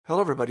Hello,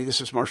 everybody. This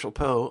is Marshall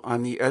Poe.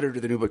 I'm the editor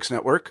of the New Books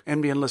Network.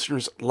 NBN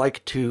listeners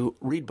like to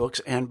read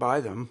books and buy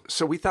them.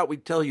 So we thought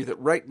we'd tell you that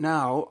right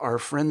now, our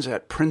friends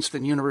at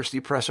Princeton University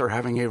Press are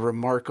having a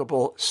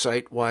remarkable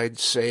site-wide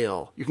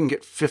sale. You can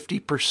get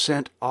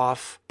 50%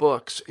 off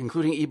books,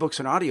 including ebooks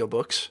and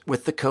audiobooks,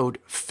 with the code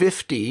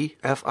 50,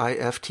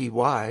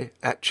 F-I-F-T-Y,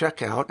 at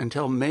checkout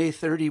until May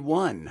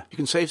 31. You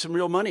can save some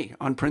real money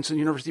on Princeton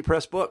University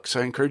Press books.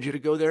 I encourage you to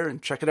go there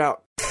and check it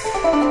out.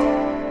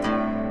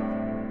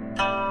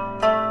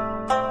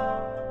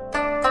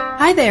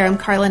 Hi there, I'm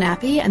Carla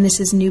Nappi, and this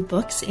is New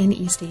Books in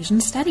East Asian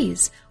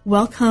Studies.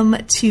 Welcome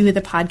to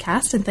the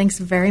podcast, and thanks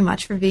very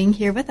much for being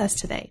here with us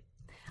today.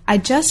 I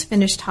just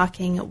finished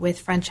talking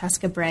with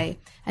Francesca Bray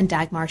and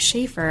Dagmar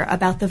Schaefer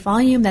about the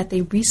volume that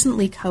they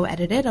recently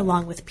co-edited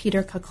along with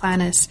Peter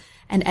Koklanis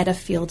and Etta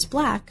Fields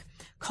Black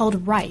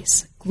called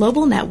Rice,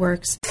 Global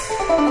Networks.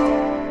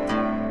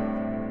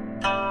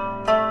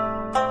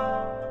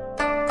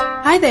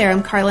 Hi there,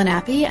 I'm Carla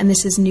Nappi, and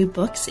this is New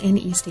Books in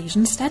East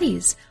Asian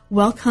Studies.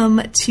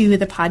 Welcome to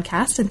the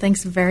podcast, and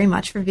thanks very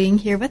much for being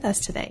here with us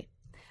today.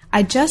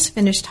 I just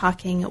finished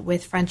talking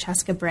with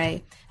Francesca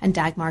Bray and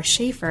Dagmar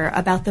Schaefer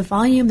about the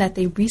volume that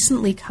they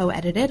recently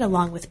co-edited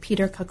along with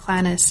Peter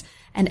Koklanis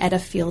and Etta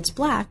Fields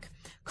Black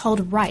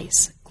called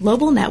Rice,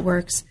 Global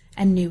Networks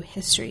and New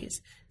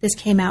Histories. This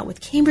came out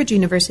with Cambridge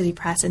University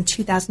Press in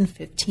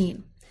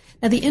 2015.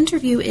 Now, the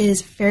interview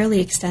is fairly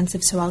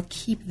extensive, so I'll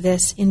keep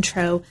this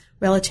intro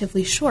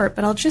relatively short,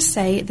 but I'll just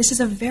say this is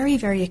a very,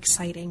 very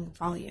exciting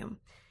volume.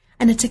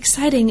 And it's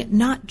exciting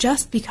not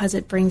just because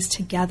it brings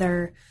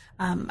together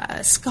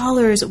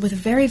scholars with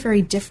very,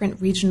 very different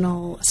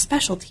regional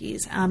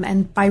specialties.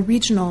 And by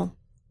regional,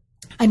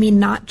 I mean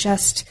not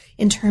just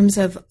in terms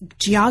of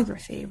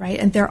geography, right?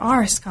 And there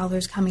are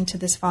scholars coming to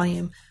this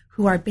volume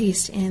who are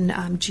based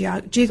in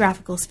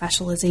geographical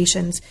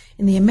specializations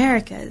in the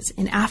Americas,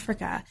 in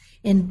Africa,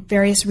 in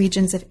various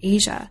regions of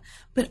Asia.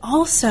 But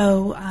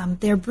also,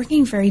 they're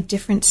bringing very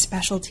different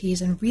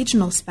specialties and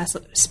regional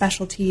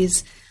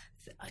specialties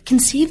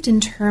conceived in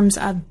terms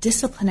of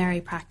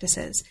disciplinary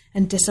practices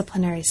and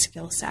disciplinary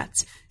skill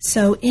sets.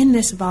 So in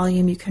this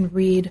volume, you can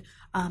read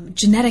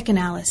genetic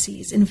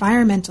analyses,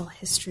 environmental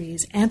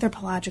histories,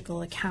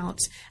 anthropological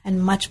accounts,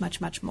 and much, much,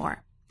 much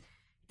more.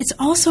 It's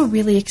also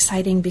really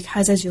exciting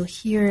because, as you'll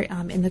hear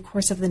in the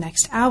course of the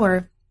next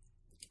hour,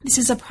 this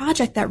is a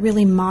project that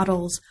really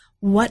models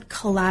what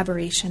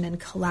collaboration and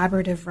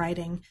collaborative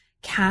writing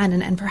can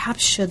and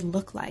perhaps should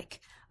look like.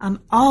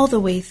 All the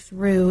way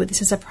through,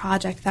 this is a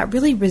project that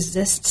really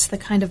resists the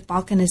kind of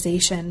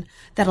balkanization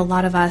that a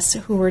lot of us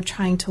who are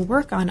trying to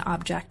work on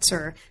objects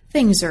or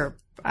things or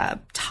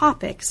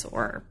topics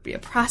or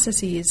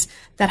processes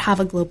that have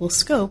a global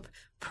scope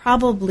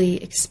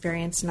probably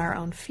experience in our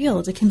own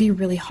field. It can be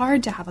really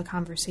hard to have a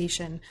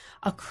conversation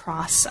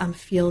across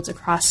fields,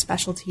 across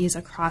specialties,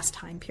 across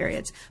time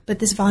periods. But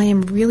this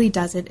volume really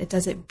does it. It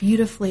does it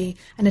beautifully,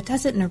 and it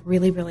does it in a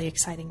really, really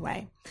exciting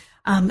way.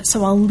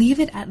 So I'll leave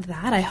it at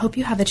that. I hope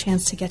you have a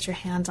chance to get your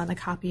hands on a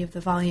copy of the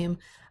volume.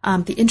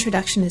 The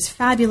introduction is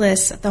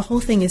fabulous. The whole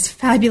thing is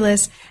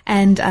fabulous.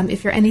 And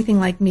if you're anything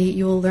like me,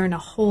 you will learn a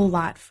whole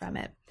lot from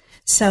it.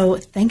 So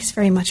thanks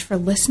very much for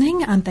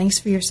listening. Thanks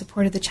for your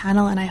support of the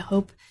channel, and I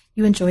hope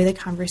you enjoy the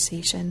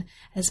conversation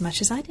as much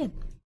as I did.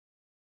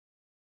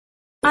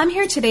 I'm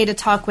here today to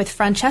talk with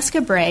Francesca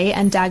Bray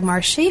and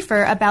Dagmar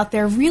Schaefer about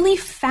their really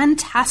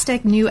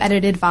fantastic new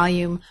edited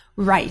volume,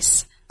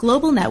 Rice,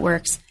 Global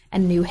Networks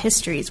and New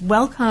Histories.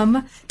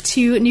 Welcome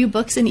to New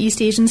Books in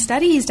East Asian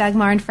Studies,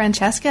 Dagmar and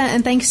Francesca,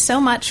 and thanks so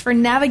much for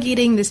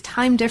navigating this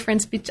time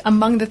difference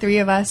among the three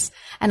of us,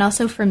 and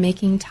also for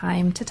making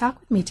time to talk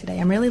with me today.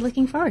 I'm really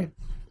looking forward.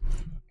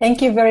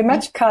 Thank you very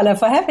much, Carla,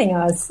 for having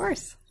us. Of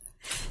course.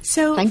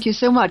 So, thank you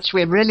so much.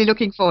 We're really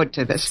looking forward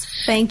to this.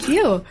 Thank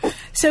you.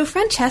 So,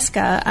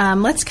 Francesca,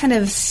 let's kind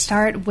of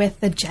start with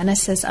the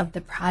genesis of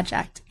the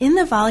project. In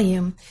the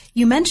volume,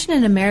 you mentioned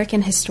an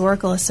American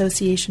Historical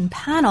Association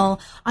panel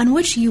on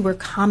which you were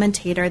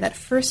commentator that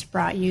first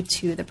brought you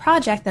to the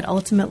project that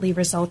ultimately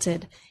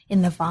resulted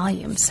in the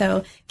volume.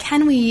 So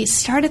can we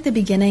start at the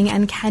beginning,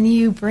 and can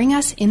you bring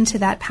us into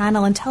that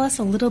panel and tell us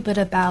a little bit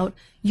about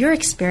your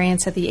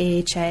experience at the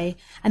AHA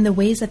and the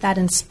ways that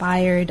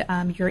inspired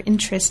your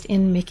interest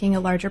in making a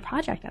larger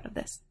project out of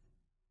this?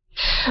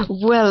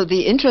 Well,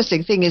 the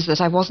interesting thing is that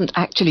I wasn't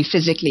actually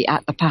physically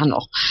at the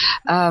panel.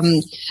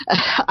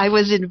 I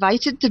was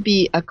invited to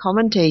be a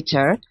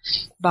commentator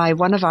by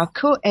one of our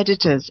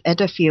co-editors,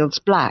 Etta Fields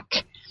Black,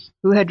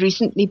 who had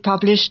recently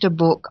published a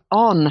book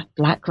on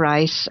black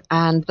rice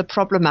and the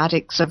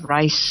problematics of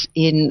rice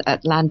in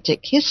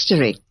Atlantic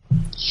history.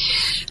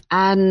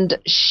 And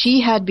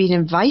she had been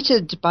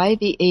invited by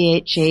the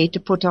AHA to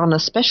put on a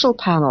special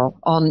panel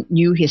on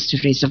new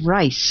histories of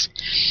rice.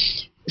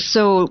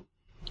 So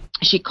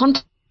she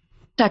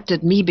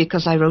contacted me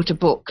because I wrote a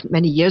book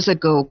many years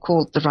ago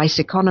called The Rice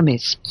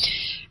Economies,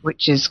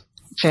 which is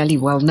fairly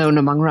well known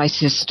among rice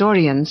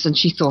historians, and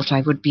she thought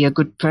I would be a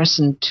good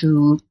person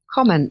to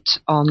comment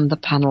on the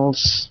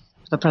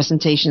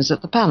presentations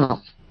at the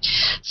panel.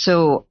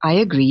 So I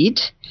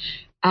agreed.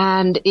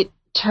 And it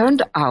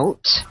turned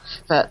out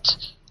that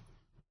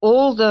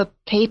all the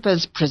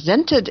papers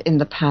presented in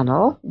the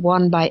panel,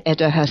 one by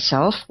Edda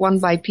herself, one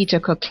by Peter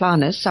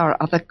Koklanis, our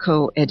other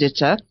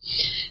co-editor,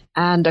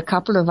 and a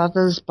couple of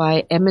others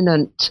by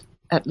eminent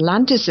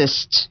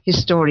Atlanticist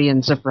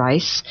historians of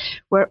rice,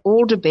 were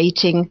all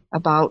debating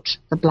about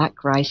the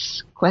black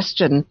rice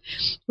question,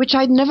 which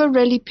I'd never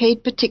really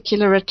paid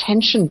particular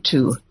attention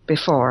to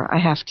before, I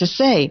have to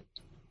say.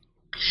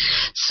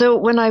 So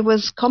when I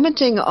was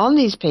commenting on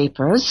these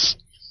papers,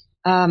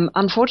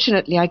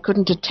 unfortunately, I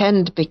couldn't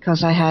attend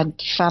because I had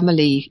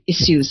family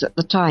issues at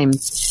the time,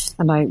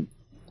 and I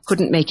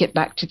couldn't make it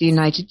back to the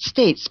United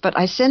States. But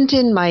I sent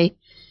in my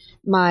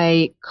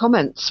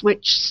comments,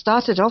 which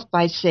started off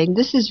by saying,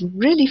 this is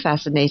really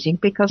fascinating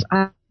because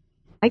I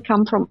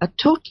come from a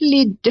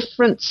totally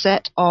different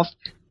set of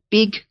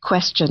big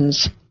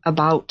questions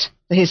about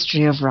the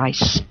history of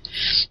rice.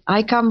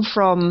 I come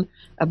from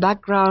a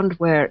background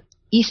where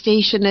East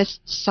Asianists,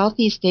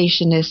 Southeast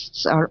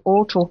Asianists are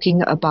all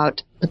talking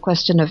about the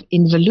question of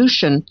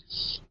involution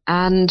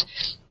and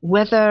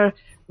whether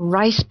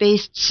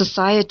rice-based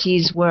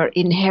societies were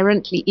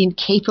inherently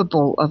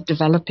incapable of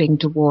developing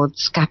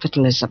towards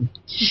capitalism.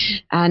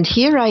 And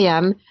here I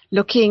am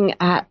looking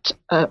at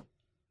a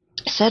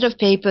set of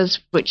papers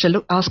which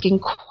are asking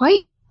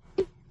quite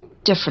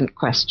different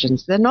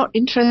questions. They're not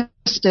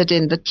interested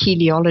in the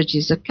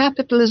teleologies of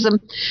capitalism.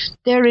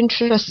 They're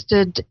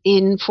interested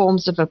in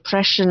forms of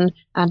oppression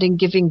and in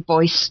giving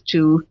voice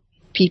to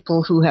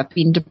people who have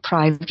been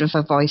deprived of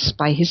a voice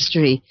by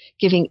history,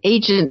 giving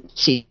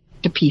agency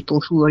to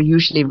people who are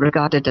usually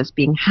regarded as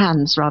being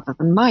hands rather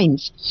than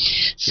minds.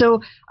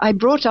 So I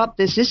brought up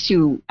this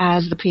issue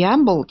as the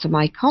preamble to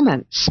my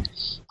comments,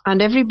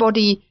 and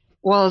everybody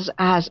was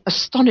as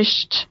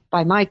astonished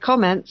by my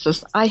comments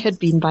as I had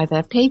been by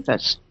their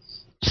papers.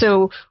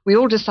 So we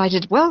all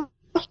decided, well,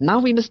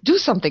 now we must do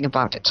something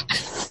about it.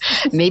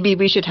 Maybe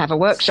we should have a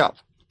workshop.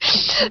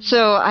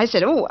 So I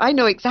said, I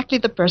know exactly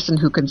the person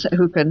who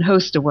can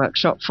host a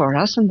workshop for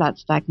us, and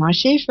that's Dagmar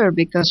Schäfer,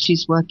 because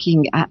she's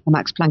working at the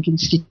Max Planck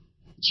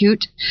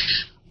Institute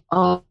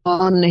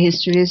on the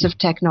histories of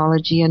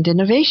technology and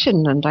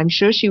innovation, and I'm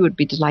sure she would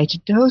be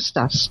delighted to host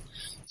us.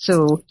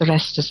 So the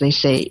rest, as they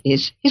say,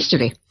 is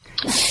history.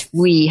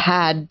 We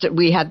had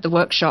the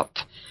workshop,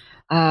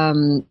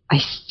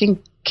 I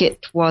think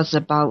it was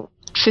about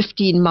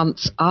 15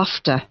 months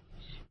after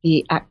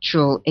the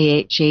actual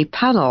AHA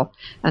panel,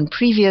 and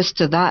previous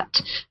to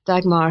that,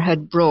 Dagmar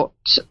had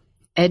brought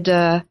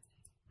Edda,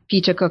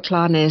 Peter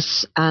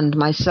Koklanis, and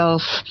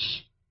myself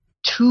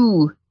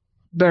to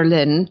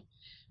Berlin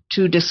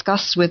to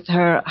discuss with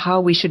her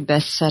how we should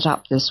best set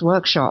up this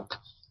workshop.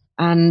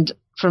 And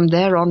from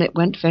there on, it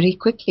went very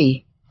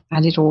quickly,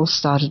 and it all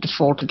started to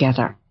fall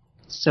together.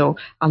 So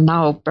I'll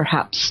now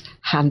perhaps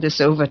hand this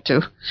over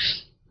to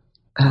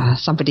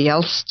somebody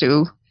else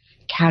to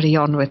carry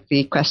on with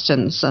the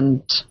questions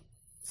and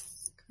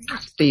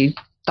the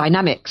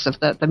dynamics of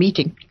the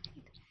meeting.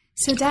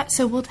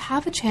 So we'll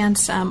have a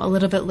chance a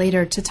little bit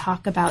later to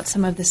talk about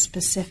some of the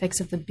specifics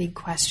of the big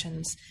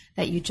questions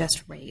that you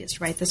just raised,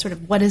 right? The sort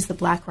of what is the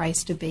black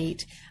rice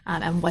debate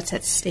and what's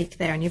at stake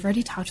there. And you've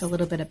already talked a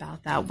little bit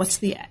about that. What's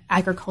the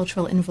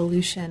agricultural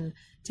involution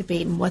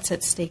debate and what's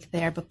at stake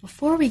there? But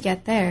before we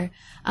get there,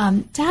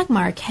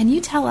 Dagmar, can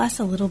you tell us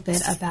a little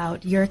bit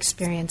about your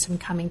experience in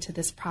coming to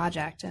this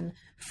project? And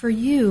for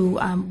you,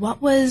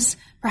 what was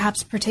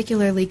perhaps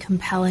particularly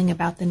compelling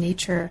about the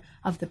nature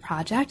of the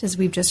project, as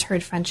we've just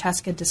heard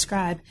Francesca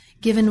describe,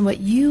 given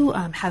what you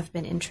have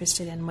been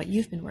interested in, what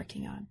you've been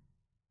working on?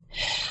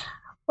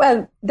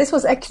 Well, this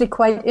was actually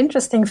quite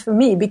interesting for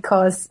me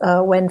because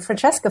when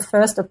Francesca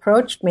first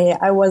approached me,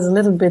 I was a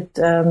little bit,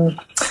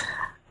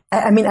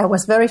 I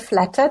was very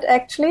flattered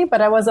actually,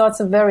 but I was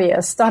also very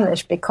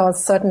astonished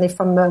because certainly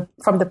from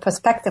the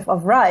perspective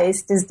of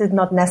rice, this did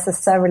not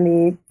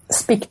necessarily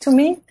speak to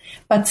me.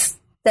 But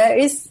there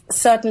is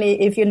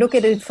certainly, if you look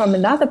at it from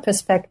another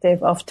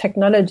perspective of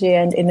technology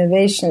and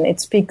innovation, it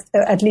speaks,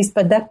 at least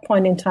by that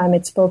point in time,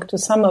 it spoke to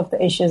some of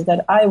the issues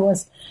that I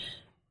was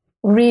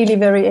really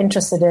very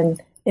interested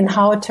in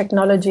how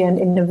technology and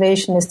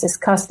innovation is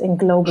discussed in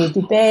global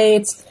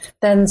debates.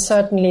 Then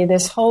certainly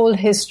this whole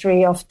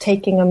history of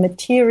taking a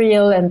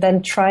material and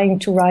then trying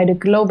to write a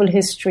global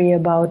history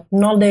about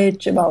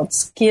knowledge, about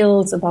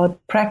skills, about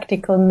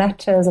practical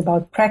matters,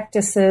 about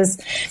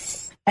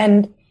practices.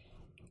 And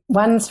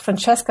once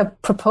Francesca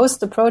proposed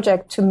the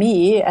project to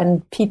me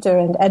and Peter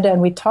and Edda,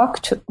 and we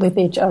talked with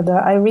each other,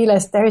 I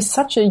realized there is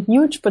such a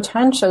huge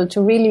potential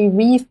to really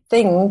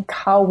rethink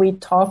how we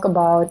talk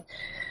about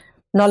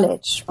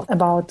knowledge,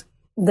 about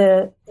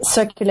the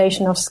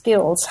circulation of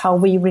skills, how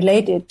we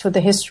relate it to the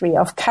history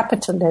of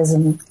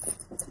capitalism,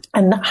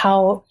 and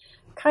how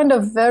kind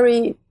of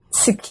very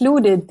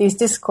secluded these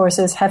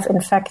discourses have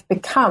in fact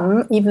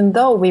become, even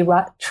though we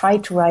try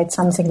to write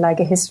something like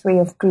a history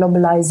of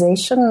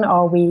globalization,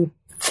 or we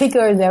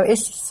figure there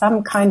is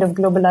some kind of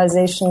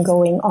globalization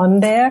going on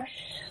there.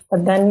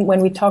 But then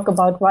when we talk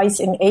about rice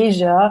in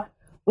Asia,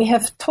 we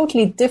have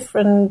totally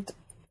different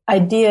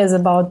ideas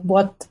about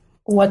what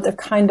what a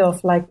kind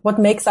of like what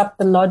makes up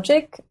the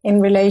logic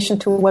in relation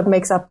to what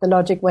makes up the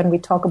logic when we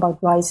talk about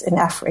rice in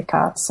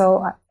Africa.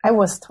 So I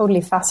was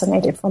totally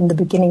fascinated from the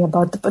beginning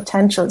about the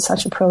potential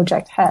such a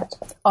project had,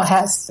 or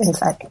has, in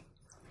fact.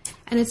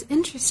 And it's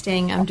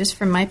interesting, just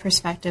from my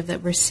perspective,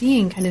 that we're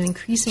seeing kind of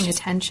increasing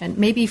attention.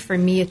 Maybe for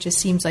me, it just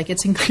seems like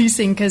it's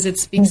increasing because it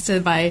speaks to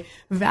my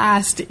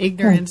vast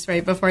ignorance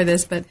right before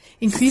this, but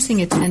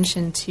increasing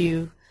attention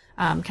to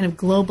kind of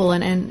global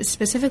and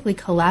specifically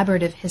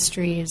collaborative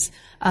histories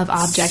of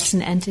objects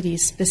and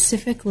entities,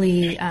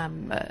 specifically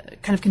kind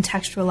of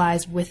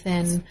contextualized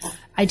within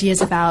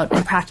ideas about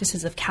and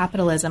practices of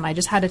capitalism. I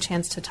just had a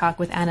chance to talk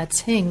with Anna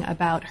Tsing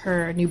about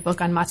her new book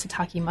on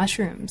matsutake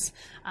mushrooms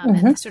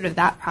and sort of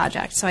that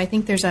project. So I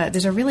think there's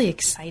a really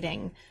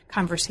exciting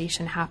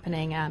conversation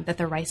happening that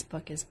the Rice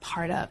book is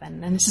part of,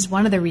 and this is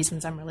one of the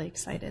reasons I'm really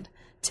excited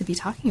to be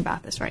talking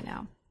about this right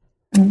now.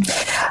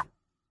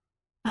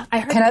 I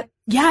heard,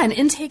 an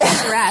intake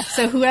of breath.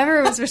 So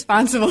whoever was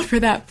responsible for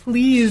that,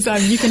 please,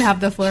 you can have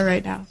the floor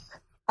right now.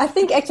 I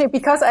think actually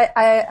because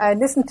I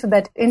listened to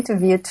that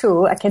interview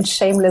too, I can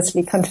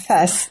shamelessly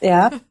confess.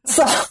 Yeah.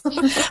 So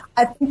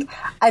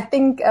I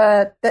think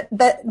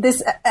that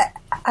this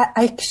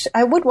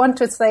I would want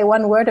to say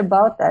one word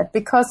about that,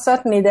 because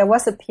certainly there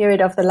was a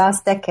period of the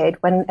last decade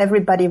when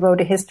everybody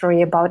wrote a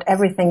history about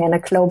everything in a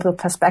global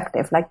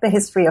perspective, like the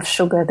history of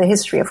sugar, the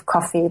history of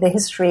coffee, the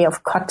history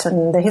of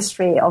cotton, the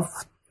history of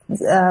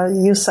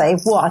you say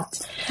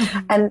what,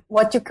 and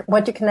what you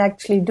can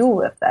actually do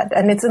with that.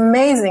 And it's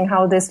amazing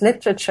how this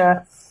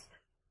literature,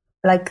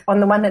 like on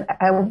the one hand,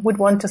 I would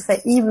want to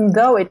say, even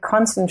though it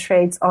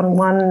concentrates on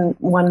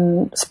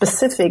one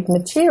specific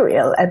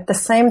material, at the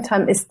same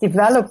time is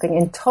developing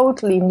in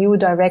totally new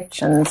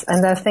directions.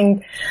 And I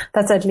think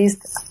that's at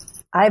least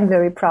I'm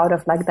very proud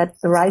of, like, that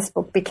the Rice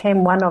book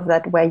became one of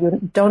that, where you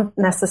don't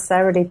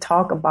necessarily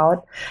talk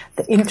about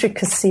the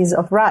intricacies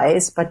of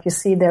rice, but you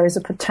see there is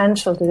a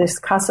potential to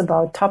discuss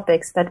about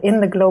topics that in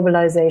the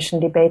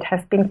globalization debate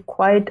have been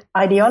quite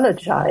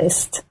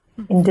ideologized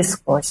in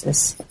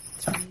discourses.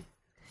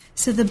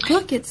 So the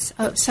book,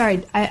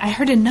 I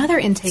heard another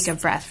intake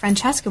of breath.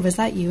 Francesca, was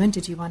that you? And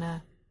did you want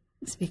to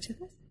speak to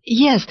this?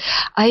 Yes,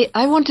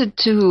 I wanted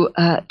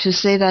to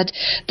say that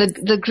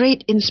the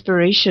great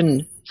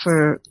inspiration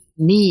for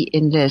me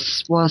in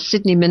this was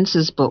Sidney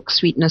Mintz's book,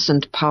 Sweetness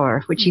and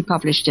Power, which he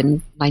published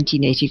in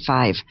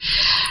 1985,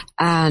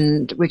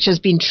 and which has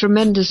been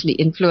tremendously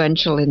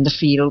influential in the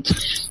field.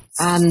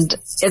 And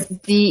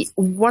the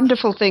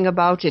wonderful thing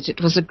about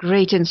it was a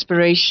great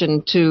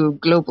inspiration to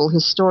global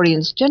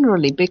historians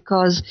generally,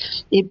 because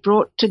it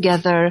brought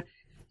together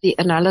the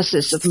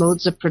analysis of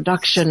modes of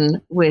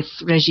production with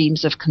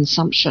regimes of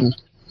consumption.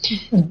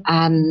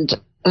 And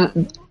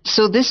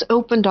so this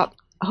opened up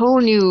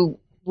whole new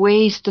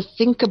ways to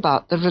think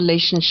about the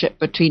relationship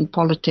between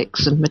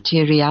politics and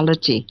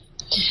materiality.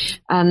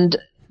 And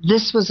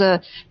this was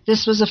a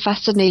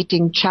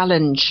fascinating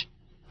challenge,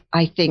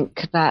 I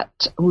think,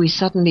 that we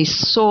suddenly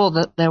saw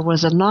that there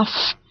was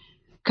enough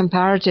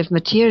comparative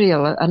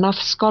material, enough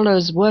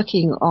scholars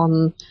working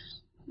on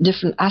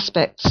different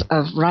aspects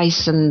of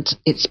rice and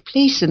its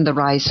place in the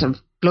rise of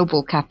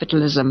global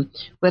capitalism,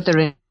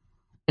 whether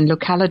in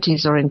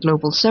localities or in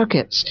global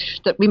circuits,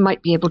 that we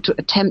might be able to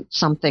attempt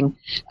something.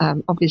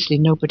 Obviously,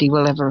 nobody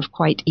will ever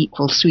quite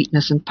equal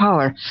Sweetness and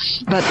Power,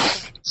 but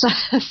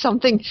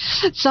something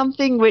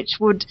which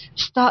would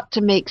start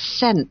to make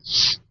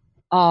sense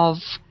of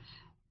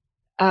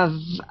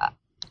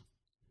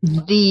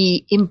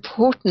the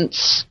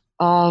importance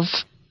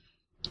of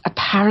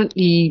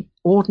apparently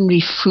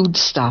ordinary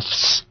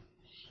foodstuffs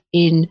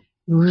in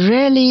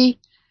really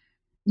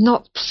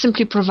not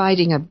simply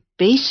providing a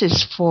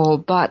basis for,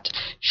 but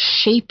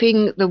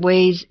shaping the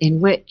ways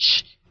in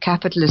which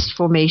capitalist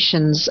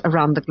formations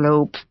around the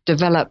globe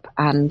develop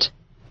and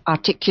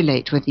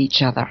articulate with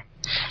each other.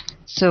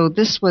 So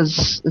this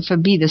was, for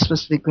me, this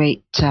was the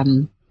great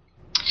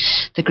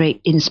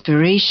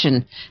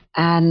inspiration.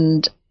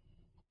 And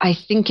I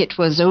think it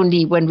was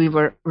only when we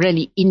were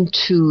really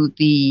into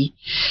the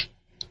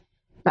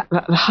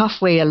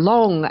halfway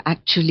along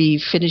actually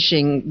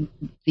finishing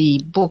the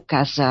book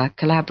as a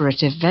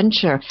collaborative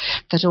venture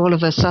that all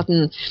of a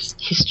sudden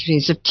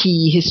histories of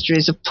tea,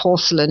 histories of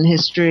porcelain,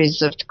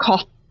 histories of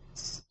cotton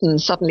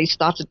suddenly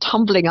started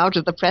tumbling out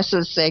of the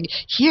presses saying,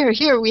 here,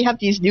 we have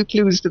these new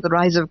clues to the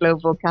rise of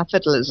global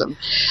capitalism.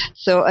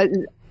 So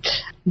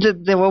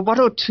there were one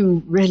or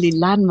two really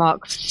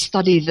landmark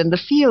studies in the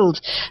field,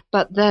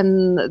 but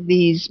then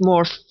these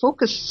more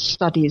focused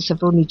studies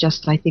have only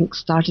just, I think,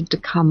 started to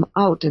come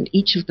out, and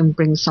each of them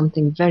brings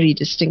something very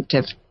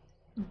distinctive.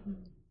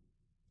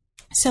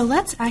 So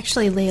let's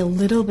actually lay a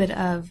little bit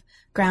of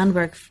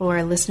groundwork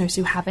for listeners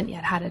who haven't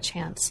yet had a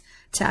chance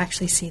to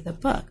actually see the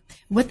book.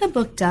 What the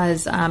book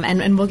does,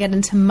 and we'll get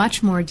into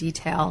much more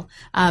detail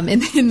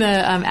in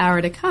the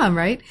hour to come,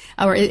 right?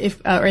 Or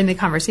in the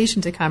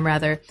conversation to come,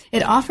 rather.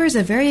 It offers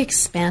a very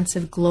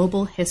expansive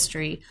global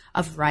history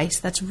of rice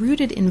that's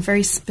rooted in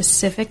very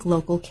specific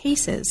local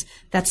cases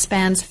that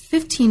spans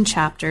 15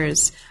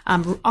 chapters,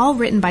 all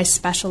written by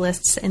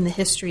specialists in the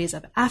histories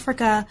of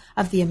Africa,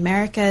 of the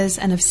Americas,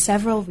 and of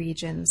several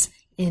regions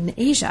in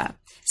Asia.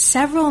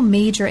 Several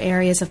major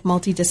areas of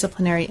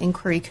multidisciplinary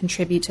inquiry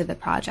contribute to the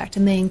project,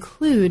 and they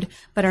include,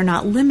 but are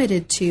not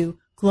limited to,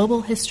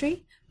 global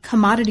history,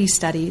 commodity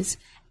studies,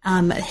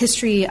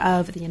 history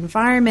of the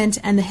environment,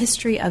 and the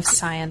history of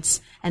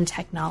science and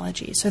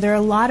technology. So there are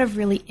a lot of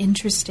really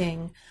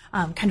interesting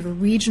kind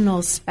of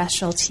regional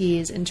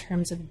specialties in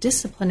terms of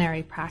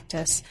disciplinary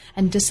practice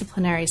and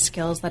disciplinary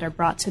skills that are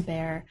brought to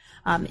bear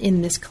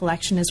in this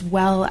collection, as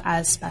well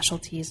as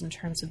specialties in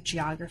terms of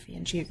geography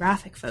and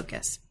geographic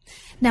focus.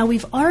 Now,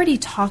 we've already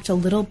talked a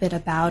little bit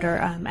about,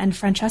 and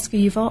Francesca,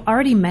 you've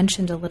already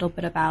mentioned a little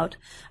bit about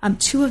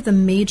two of the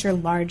major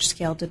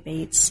large-scale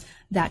debates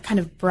that kind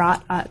of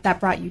brought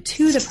you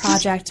to the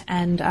project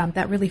and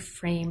that really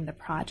framed the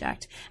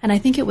project. And I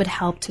think it would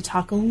help to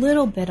talk a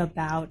little bit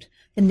about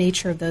the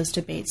nature of those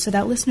debates so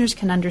that listeners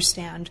can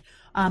understand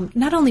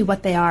not only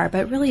what they are,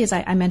 but really, as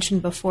I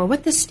mentioned before,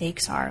 what the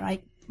stakes are,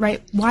 like,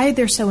 right? Why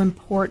they're so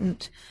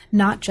important,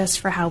 not just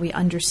for how we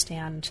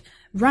understand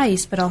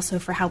rice, but also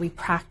for how we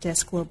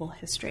practice global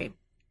history.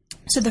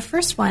 So the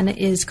first one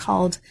is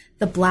called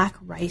the Black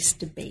Rice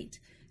Debate.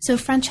 So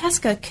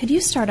Francesca, could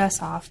you start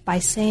us off by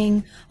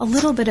saying a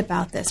little bit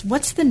about this?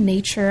 What's the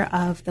nature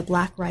of the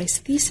Black Rice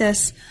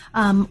thesis?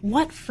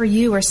 What for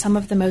you are some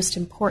of the most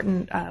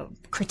important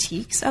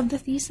critiques of the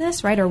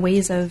thesis, right, or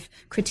ways of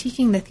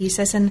critiquing the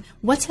thesis, and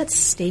what's at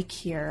stake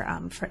here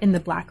in the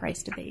Black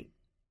Rice Debate?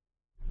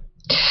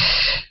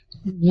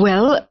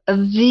 Well,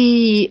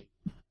 the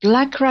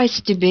Black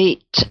Rice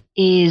Debate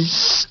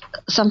is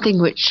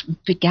something which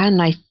began,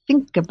 I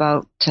think,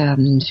 about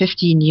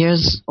 15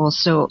 years or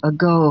so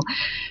ago,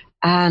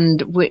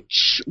 and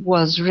which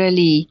was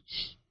really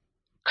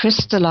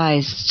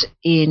crystallized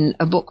in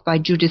a book by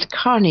Judith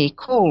Carney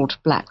called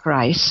Black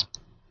Rice.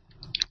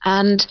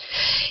 And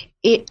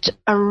it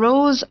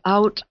arose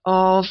out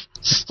of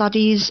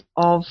studies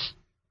of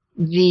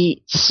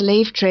the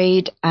slave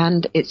trade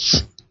and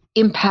its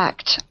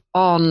impact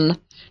on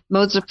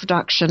modes of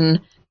production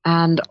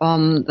and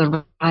on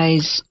the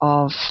rise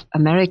of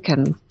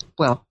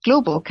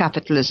global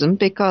capitalism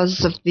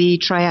because of the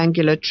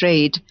triangular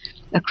trade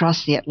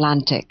across the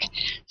Atlantic.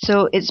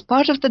 So it's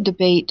part of the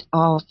debate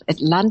of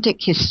Atlantic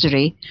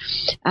history,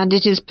 and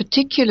it is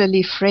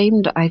particularly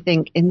framed, I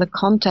think, in the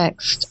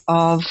context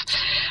of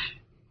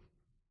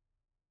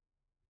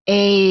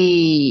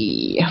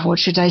a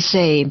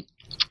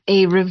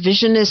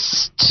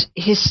revisionist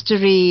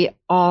history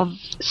of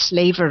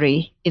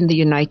slavery in the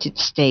United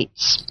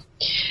States.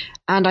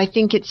 And I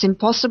think it's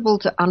impossible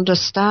to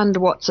understand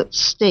what's at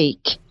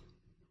stake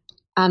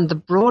and the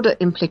broader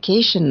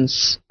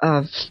implications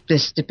of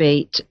this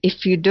debate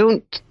if you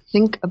don't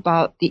think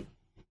about the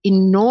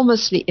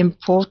enormously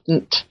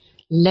important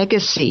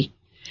legacy,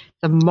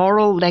 the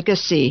moral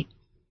legacy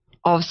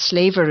of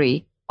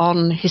slavery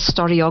on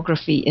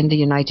historiography in the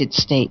United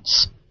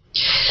States.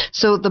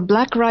 So the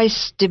Black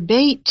Rice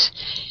Debate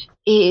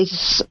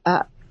is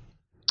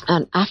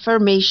an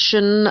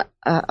affirmation,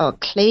 a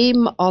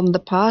claim on the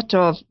part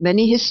of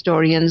many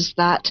historians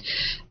that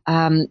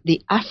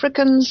the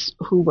Africans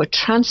who were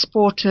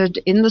transported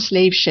in the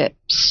slave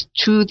ships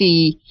to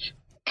the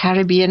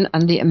Caribbean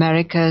and the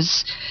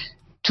Americas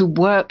to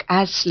work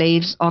as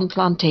slaves on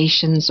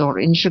plantations or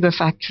in sugar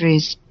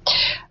factories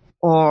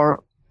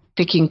or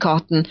picking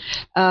cotton,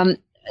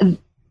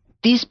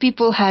 these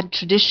people had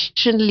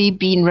traditionally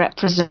been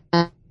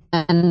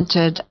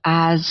represented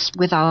as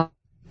without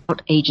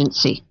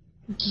agency.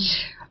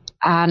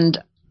 And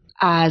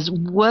as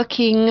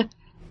working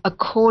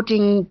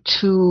according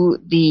to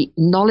the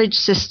knowledge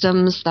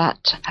systems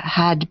that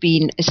had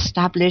been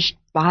established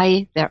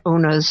by their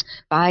owners,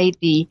 by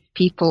the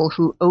people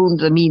who owned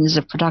the means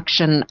of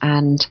production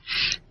and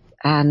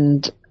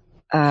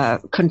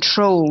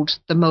controlled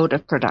the mode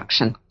of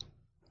production.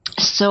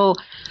 So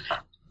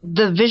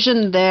the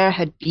vision there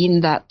had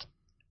been that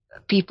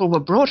people were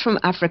brought from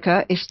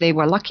Africa. If they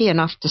were lucky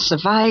enough to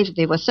survive,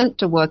 they were sent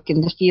to work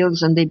in the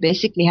fields, and they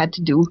basically had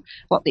to do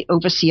what the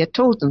overseer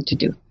told them to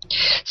do.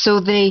 So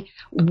they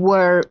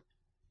were,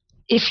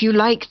 if you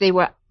like, they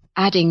were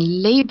adding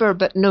labor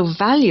but no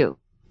value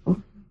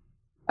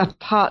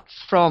apart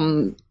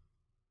from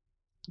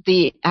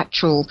the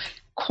actual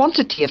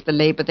quantity of the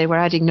labor. They were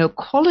adding no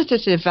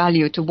qualitative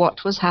value to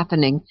what was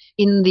happening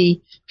in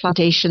the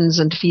plantations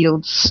and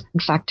fields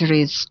and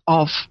factories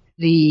of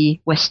the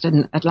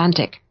Western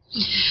Atlantic.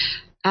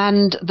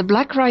 And the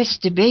Black Rice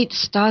Debate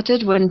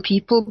started when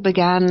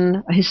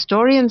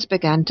historians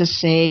began to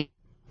say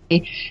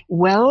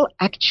well,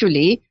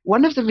 actually,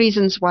 one of the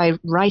reasons why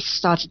rice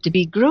started to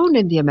be grown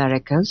in the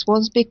Americas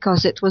was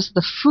because it was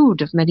the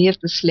food of many of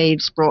the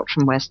slaves brought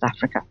from West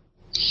Africa.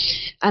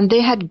 And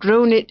they had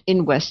grown it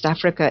in West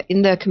Africa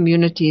in their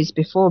communities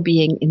before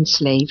being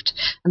enslaved.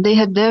 And they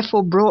had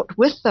therefore brought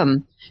with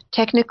them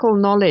technical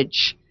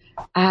knowledge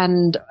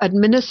and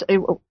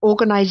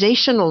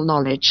organizational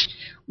knowledge,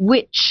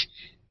 which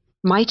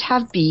might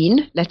have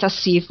been, let us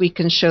see if we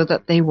can show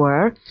that they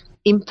were,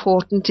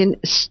 important in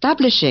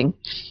establishing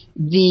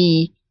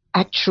the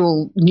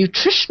actual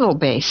nutritional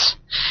base,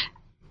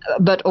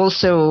 but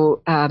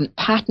also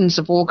patterns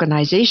of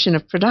organization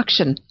of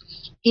production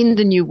in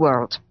the New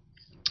World.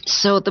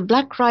 So the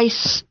Black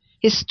Rice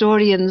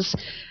historians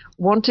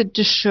wanted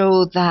to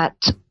show that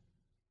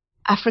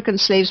African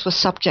slaves were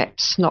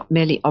subjects, not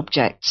merely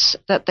objects,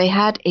 that they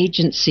had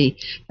agency,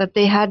 that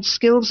they had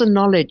skills and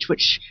knowledge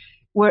which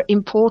were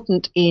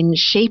important in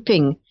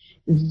shaping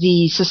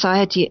the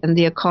society and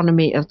the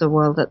economy of the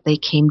world that they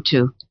came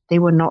to. They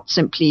were not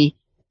simply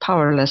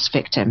powerless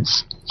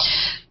victims.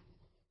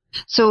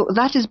 So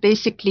that is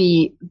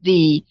basically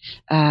the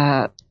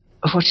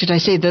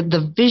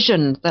the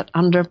vision that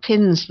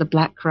underpins the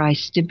Black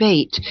Rice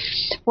debate.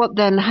 What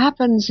then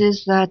happens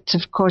is that,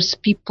 of course,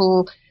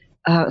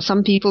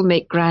 some people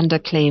make grander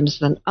claims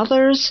than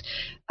others.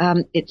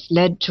 It's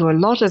led to a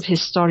lot of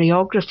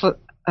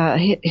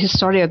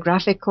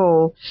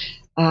historiographical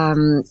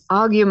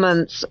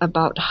arguments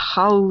about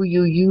how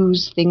you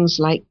use things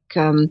like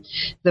the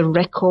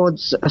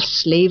records of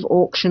slave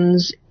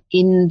auctions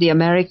in the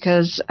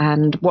Americas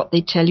and what they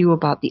tell you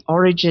about the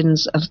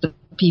origins of the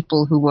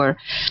people who were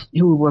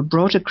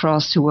brought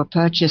across, who were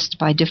purchased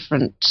by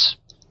different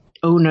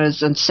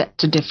owners and set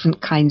to different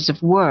kinds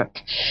of work.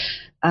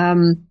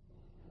 Some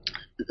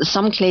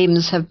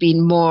claims have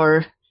been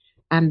more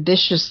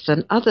ambitious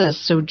than others.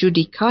 So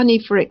Judy Carney,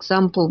 for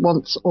example,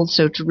 wants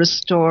also to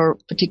restore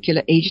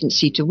particular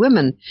agency to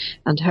women.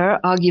 And her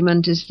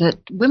argument is that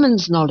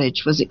women's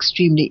knowledge was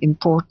extremely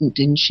important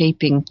in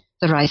shaping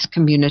the rice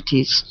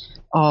communities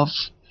of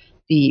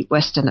the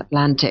Western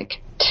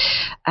Atlantic.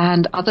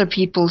 And other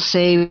people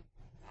say,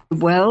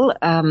 well,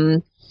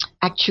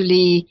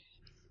 actually,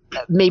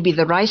 maybe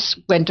the rice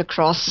went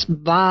across,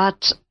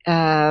 but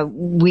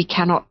we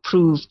cannot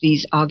prove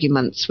these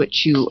arguments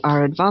which you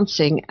are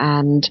advancing,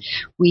 and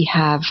we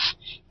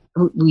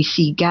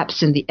see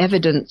gaps in the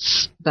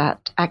evidence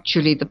that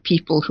actually the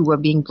people who were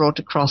being brought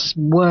across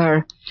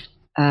were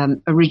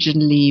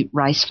originally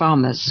rice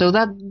farmers. So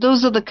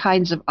those are the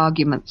kinds of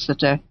arguments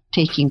that are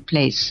taking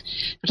place.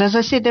 But as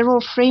I say, they're all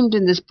framed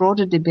in this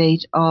broader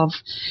debate of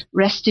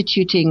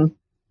restituting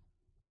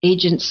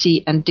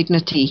agency and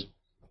dignity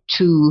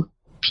to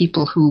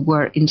people who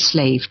were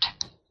enslaved.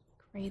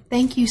 Great,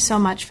 thank you so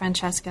much,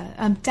 Francesca.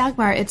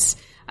 Dagmar, it's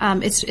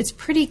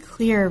pretty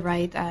clear,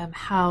 right,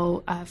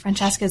 how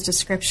Francesca's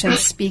description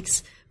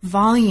speaks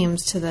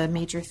volumes to the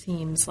major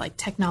themes like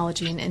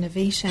technology and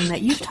innovation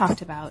that you've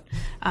talked about,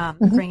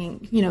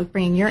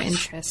 bringing your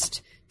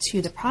interest to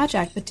the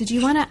project. But did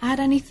you want to add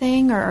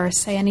anything or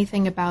say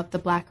anything about the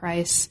Black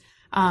Rice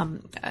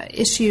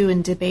issue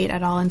and debate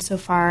at all,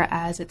 insofar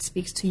as it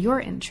speaks to your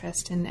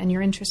interest and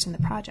your interest in the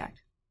project?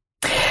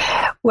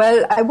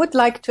 Well, I would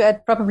like to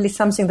add probably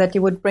something that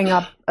you would bring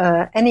up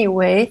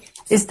anyway,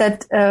 is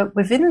that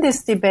within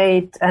this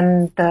debate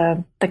and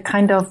the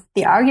kind of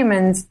the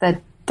arguments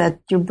that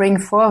you bring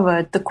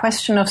forward, the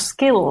question of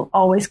skill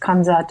always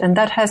comes out. And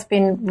that has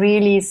been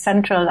really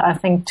central, I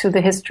think, to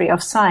the history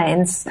of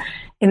science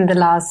in the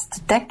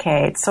last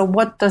decade. So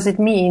what does it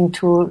mean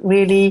to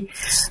really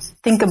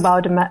think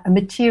about a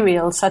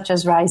material such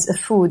as rice, a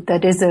food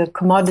that is a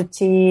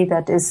commodity,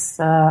 that is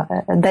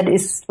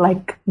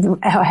like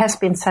has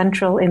been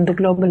central in the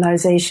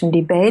globalization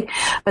debate,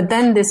 but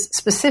then this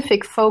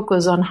specific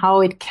focus on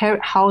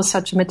how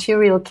such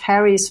material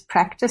carries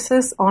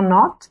practices or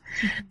not.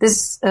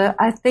 This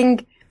I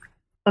think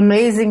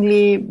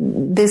amazingly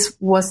this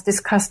was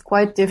discussed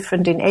quite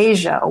different in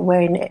Asia,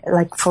 where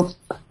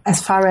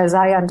as far as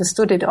I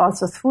understood it,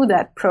 also through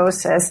that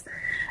process.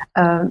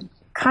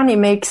 Carney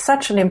makes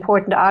such an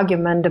important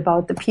argument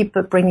about the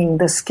people bringing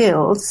the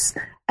skills,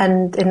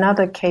 and in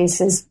other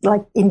cases,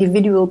 like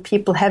individual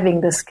people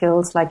having the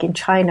skills, like in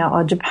China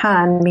or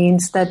Japan,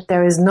 means that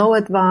there is no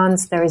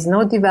advance, there is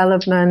no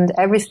development,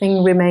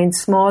 everything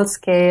remains small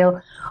scale,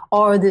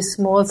 or this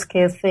small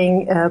scale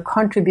thing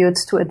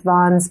contributes to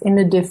advance in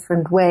a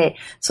different way.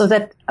 So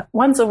that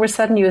once over a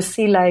sudden you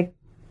see like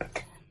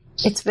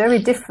it's very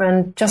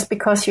different just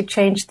because you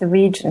change the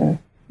region.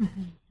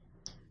 Mm-hmm.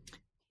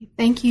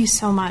 Thank you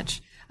so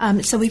much.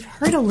 So we've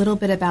heard a little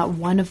bit about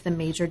one of the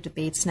major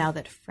debates now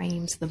that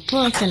frames the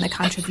book and the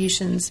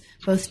contributions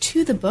both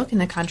to the book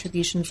and the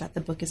contributions that the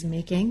book is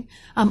making.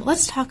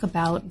 Let's talk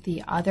about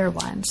the other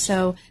one.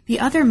 So the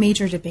other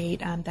major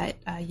debate that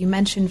you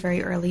mentioned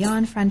very early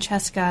on,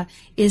 Francesca,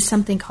 is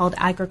something called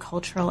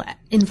agricultural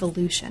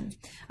involution.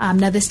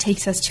 Now this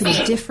takes us to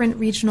a different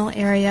regional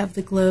area of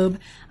the globe,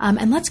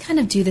 and let's kind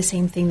of do the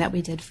same thing that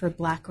we did for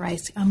Black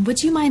Rice.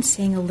 Would you mind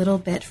saying a little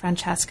bit,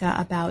 Francesca,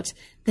 about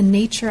the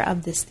nature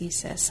of this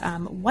thesis.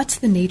 What's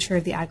the nature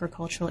of the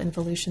agricultural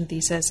involution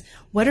thesis?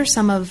 What are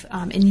some of,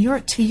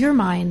 to your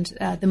mind,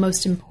 the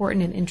most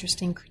important and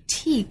interesting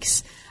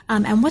critiques,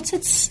 and what's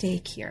at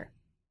stake here?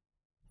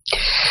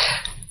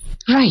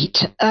 Right.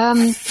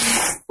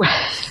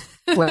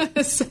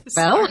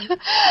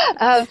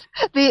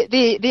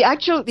 The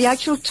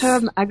actual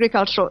term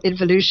agricultural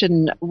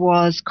involution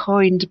was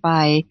coined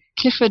by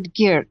Clifford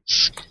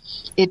Geertz.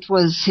 It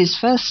was his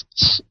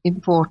first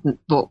important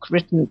book,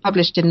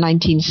 published in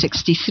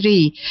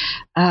 1963,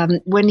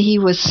 when he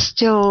was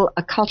still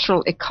a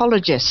cultural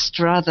ecologist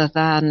rather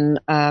than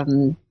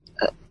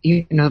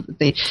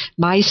the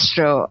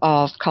maestro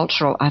of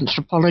cultural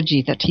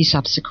anthropology that he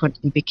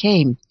subsequently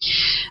became.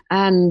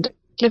 And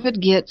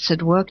Clifford Geertz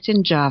had worked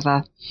in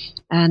Java,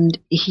 and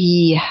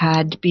he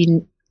had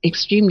been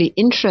extremely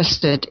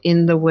interested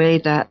in the way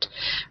that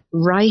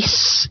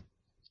rice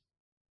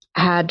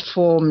had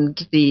been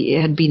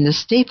the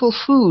staple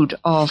food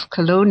of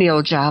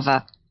colonial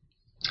Java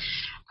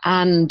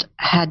and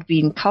had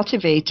been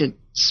cultivated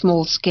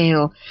small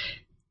scale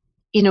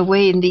in a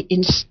way in the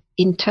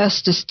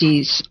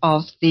interstices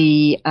of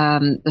the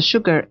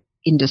sugar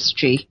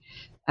industry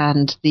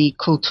and the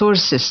culture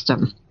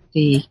system,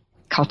 the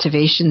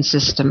cultivation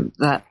system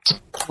that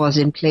was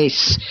in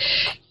place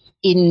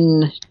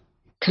in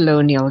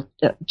colonial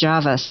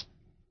Java,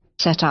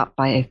 set up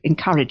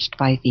encouraged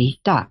by the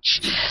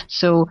Dutch.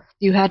 So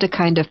you had a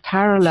kind of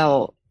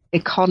parallel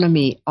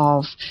economy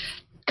of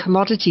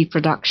commodity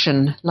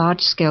production,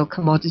 large-scale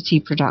commodity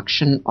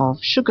production of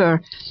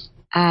sugar,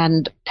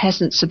 and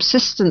peasant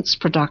subsistence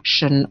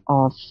production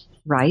of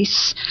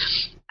rice.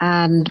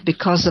 And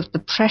because of the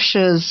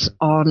pressures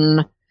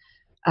on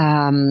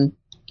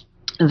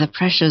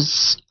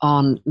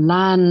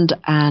land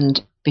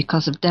and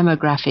because of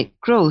demographic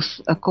growth,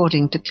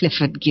 according to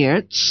Clifford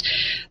Geertz,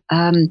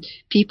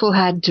 people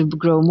had to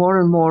grow more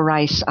and more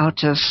rice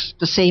out of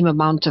the same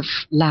amount of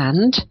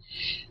land.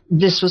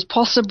 This was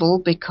possible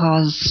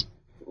because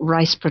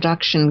rice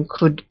production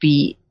could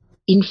be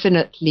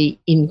infinitely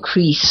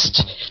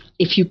increased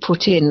if you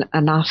put in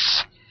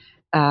enough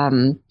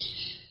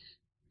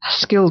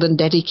skilled and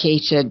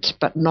dedicated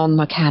but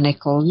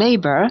non-mechanical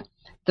labor.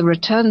 The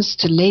returns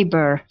to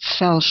labor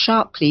fell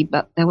sharply,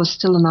 but there was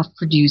still enough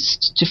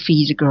produced to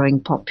feed a growing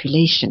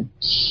population.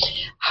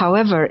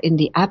 However, in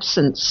the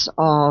absence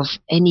of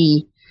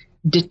any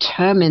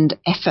determined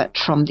effort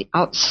from the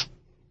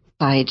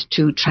outside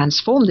to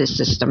transform this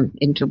system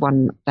into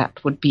one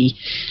that would be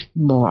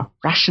more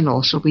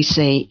rational, shall we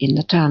say, in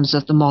the terms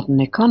of the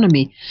modern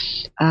economy,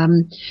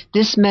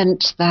 this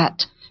meant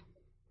that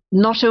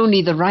not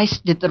only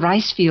did the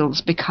rice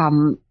fields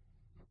become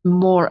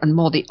more and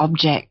more the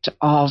object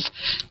of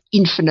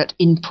infinite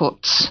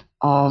inputs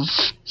of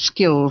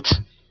skilled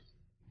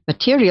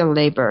material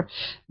labor,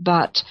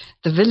 but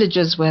the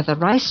villages where the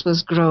rice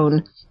was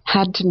grown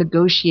had to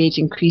negotiate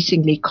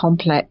increasingly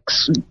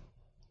complex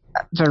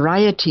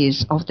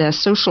varieties of their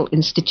social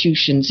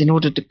institutions in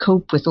order to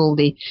cope with all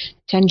the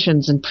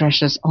tensions and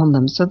pressures on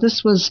them. So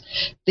this was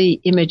the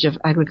image of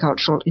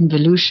agricultural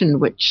involution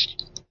which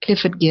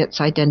Clifford Geertz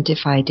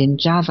identified in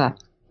Java.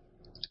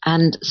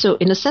 And so,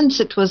 in a sense,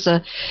 it was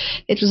a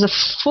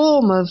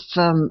form of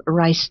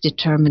rice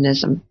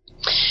determinism.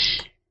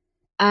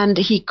 And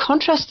he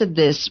contrasted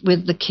this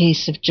with the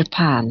case of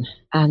Japan.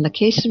 And the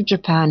case of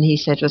Japan, he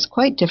said, was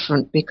quite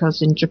different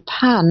because in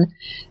Japan,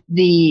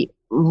 the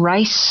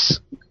rice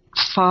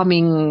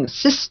farming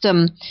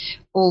system,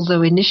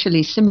 although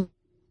initially similar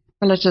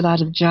to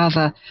that of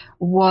Java,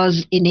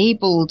 was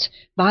enabled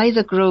by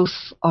the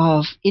growth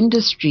of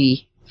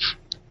industry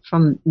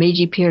from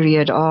Meiji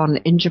period on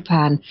in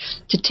Japan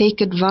to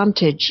take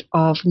advantage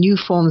of new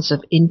forms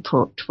of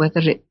input, whether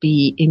it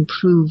be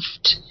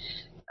improved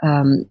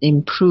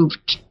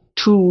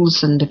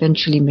tools and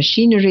eventually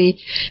machinery,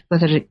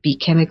 whether it be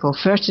chemical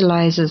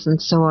fertilizers and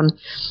so on.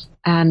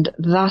 And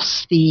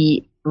thus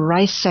the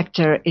rice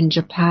sector in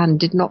Japan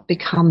did not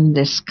become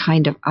this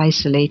kind of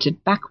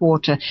isolated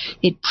backwater.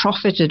 It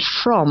profited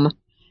from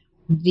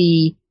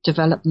the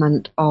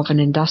development of an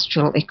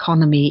industrial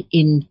economy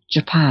in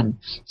Japan.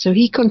 So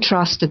he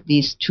contrasted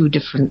these two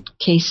different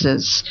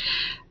cases.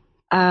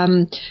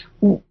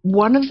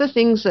 One of the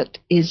things that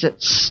is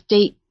at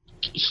stake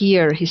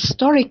here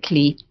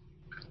historically,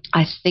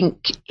 I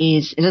think,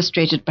 is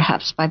illustrated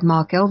perhaps by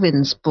Mark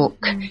Elvin's book,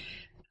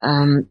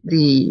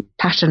 The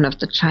Pattern of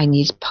the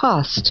Chinese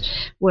Past,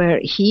 where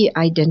he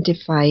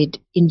identified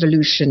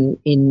involution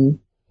in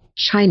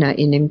China,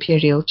 in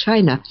imperial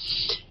China,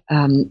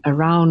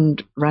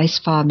 around rice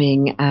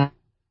farming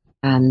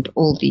and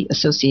all the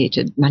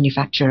associated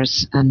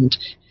manufactures and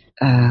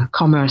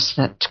commerce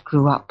that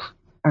grew up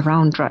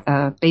around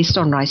based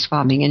on rice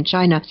farming in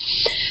China.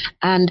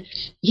 And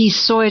he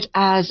saw it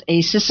as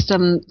a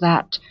system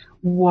that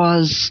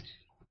was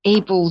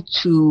able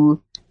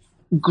to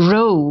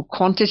grow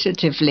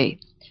quantitatively,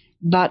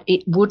 but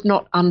it would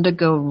not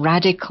undergo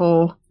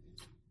radical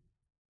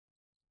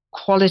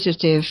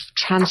qualitative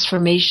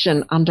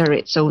transformation under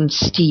its own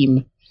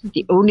steam.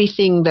 The only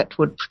thing that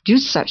would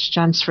produce such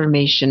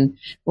transformation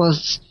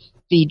was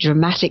the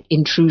dramatic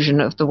intrusion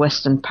of the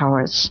Western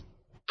powers,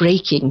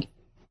 breaking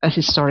a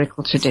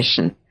historical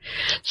tradition.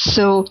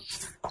 So,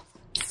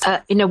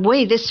 in a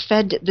way, this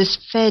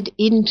fed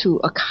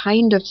into a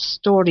kind of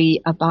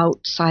story about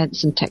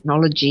science and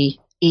technology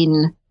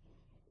in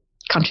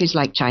countries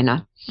like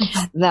China,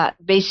 that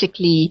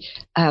basically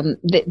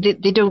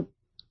they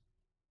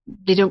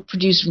don't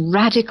produce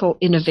radical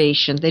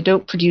innovation. They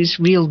don't produce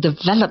real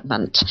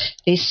development.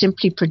 They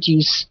simply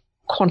produce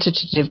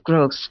quantitative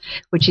growth,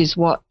 which is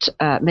what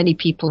many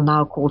people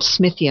now call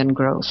Smithian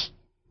growth.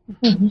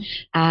 Mm-hmm.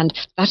 And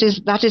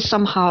that is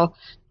somehow,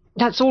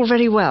 that's all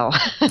very well,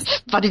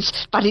 but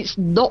it's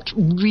not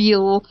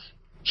real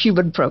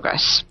human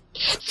progress.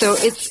 So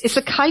it's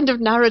a kind of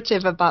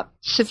narrative about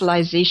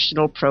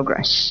civilizational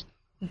progress,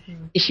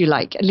 if you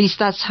like. At least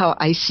that's how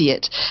I see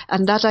it.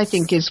 And that, I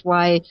think, is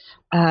why,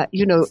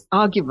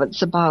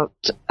 arguments about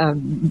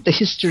the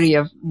history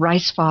of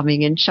rice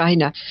farming in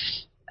China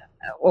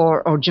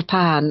or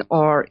Japan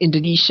or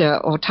Indonesia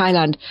or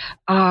Thailand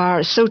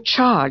are so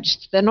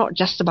charged. They're not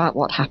just about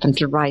what happened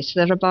to rice.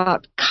 They're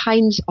about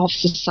kinds of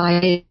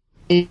society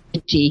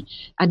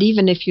and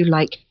even, if you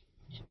like,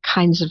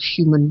 kinds of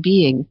human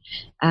being.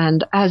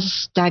 And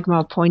as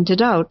Dagmar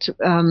pointed out,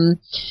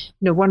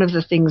 one of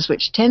the things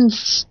which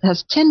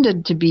has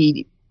tended to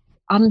be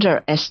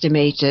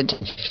underestimated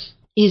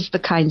is the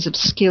kinds of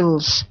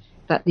skills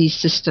that these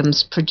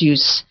systems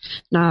produce.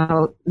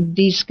 Now,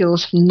 these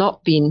skills have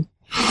not been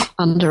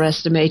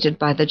underestimated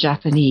by the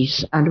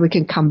Japanese, and we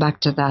can come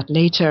back to that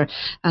later.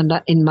 And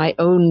in my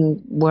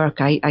own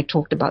work, I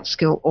talked about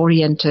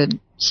skill-oriented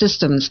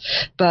systems,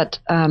 but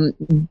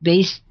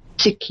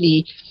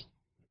basically,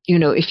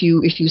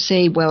 if you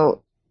say,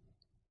 well,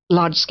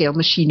 large-scale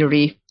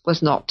machinery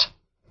was not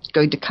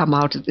going to come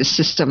out of this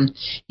system,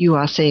 you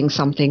are saying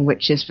something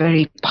which is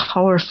very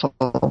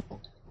powerful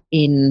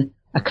in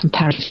a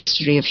comparative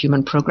history of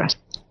human progress.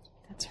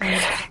 That's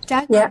right.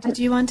 Dagmar, did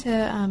you want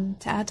to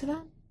add to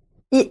that?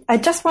 I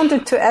just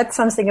wanted to add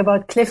something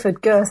about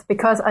Clifford Girth,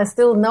 because I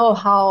still know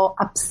how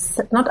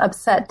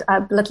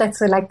let's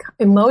say like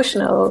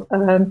emotional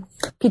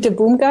Peter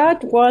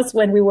Boomgaard was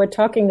when we were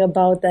talking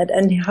about that,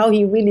 and how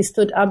he really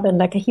stood up and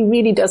like he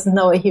really doesn't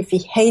know if he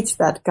hates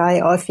that guy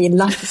or if he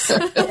loves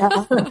it.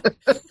 Yeah.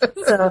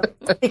 So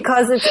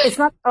because it's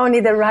not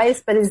only the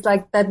rice, but it's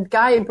like that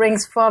guy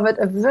brings forward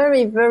a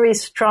very, very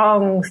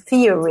strong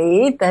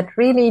theory that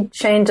really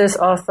changes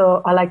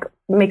also, or like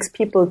makes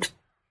people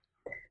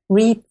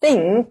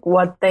rethink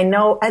what they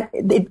know, and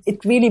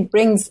it really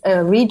brings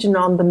a region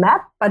on the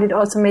map, but it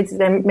also makes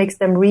them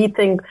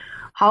rethink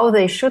how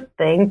they should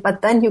think.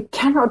 But then you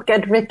cannot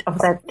get rid of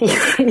that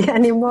theory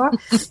anymore.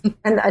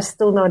 And I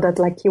still know that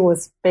like he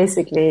was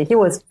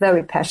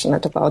very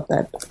passionate about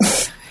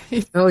that.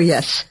 Oh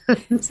yes.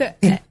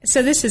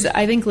 So this is,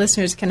 I think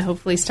listeners can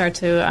hopefully start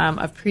to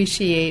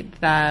appreciate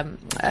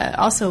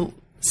also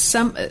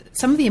some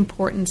of the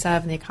importance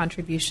of and the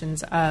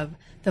contributions of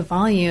the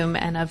volume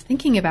and of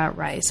thinking about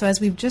rice. So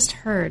as we've just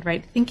heard,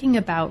 right, thinking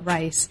about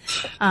rice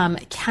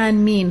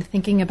can mean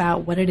thinking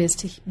about what it is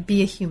to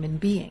be a human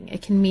being.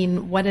 It can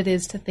mean what it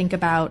is to think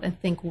about and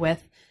think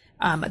with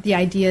the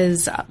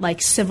ideas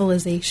like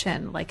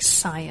civilization, like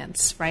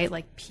science, right,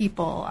 like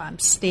people,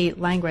 state,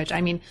 language.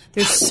 I mean,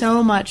 there's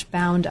so much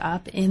bound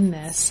up in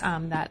this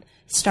that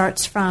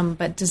starts from,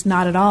 but does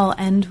not at all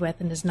end with,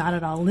 and is not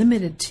at all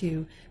limited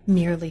to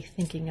merely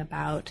thinking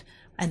about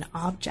an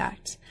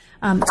object.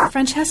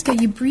 Francesca,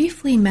 you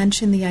briefly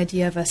mentioned the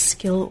idea of a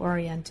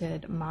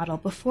skill-oriented model.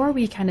 Before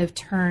we kind of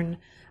turn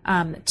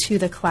to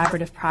the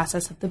collaborative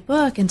process of the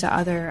book and to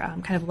other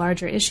kind of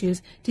larger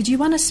issues, did you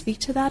want to speak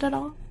to that at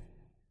all?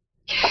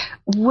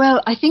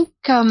 Well, I think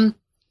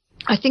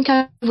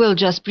I will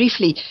just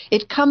briefly.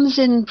 It comes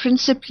in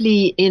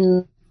principally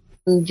in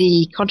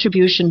the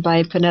contribution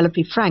by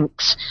Penelope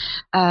Franks,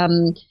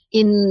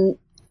 in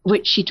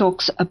which she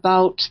talks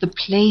about the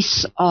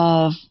place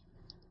of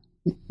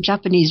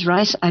Japanese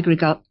rice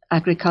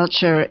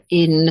agriculture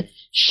in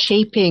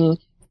shaping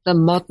the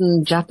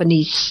modern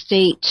Japanese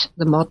state,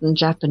 the modern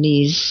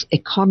Japanese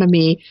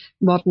economy,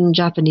 modern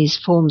Japanese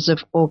forms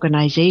of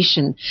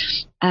organization.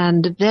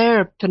 And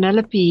there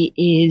Penelope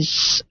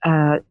is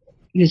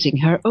using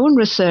her own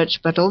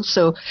research, but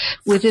also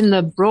within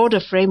the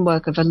broader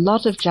framework of a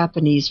lot of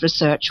Japanese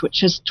research, which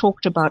has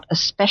talked about a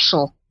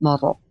special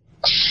model,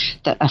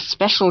 a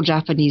special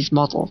Japanese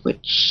model,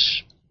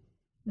 which,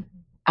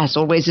 as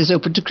always, is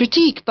open to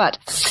critique. But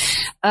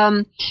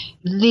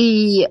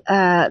the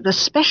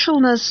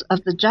specialness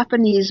of the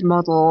Japanese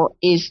model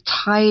is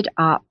tied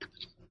up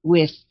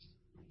with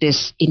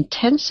this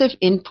intensive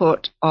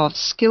input of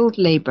skilled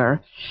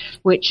labor,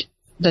 which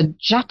the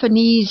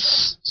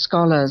Japanese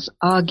scholars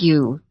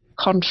argue,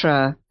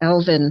 contra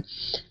Elvin,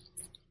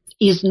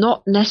 is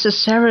not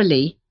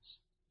necessarily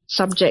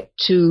subject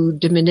to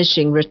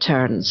diminishing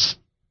returns.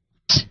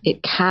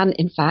 It can,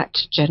 in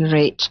fact,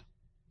 generate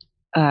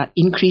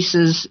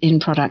increases in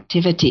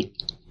productivity.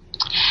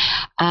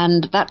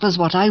 And that was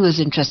what I was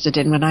interested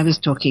in when I was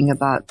talking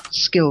about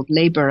skilled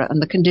labor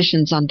and the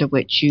conditions under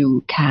which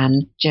you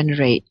can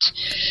generate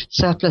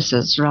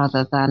surpluses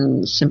rather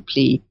than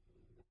simply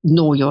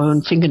gnaw your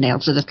own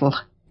fingernails a little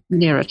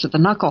nearer to the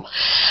knuckle.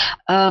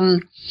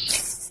 The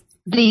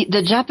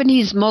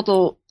Japanese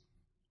model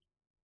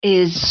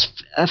is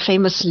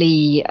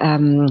famously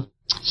the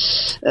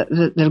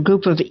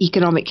group of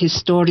economic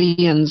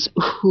historians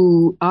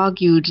who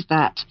argued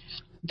that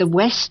the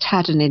West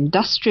had an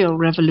industrial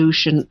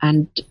revolution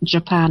and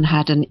Japan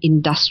had an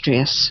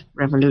industrious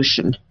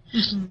revolution.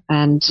 Mm-hmm.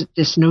 And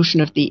this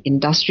notion of the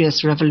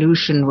industrious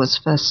revolution was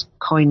first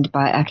coined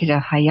by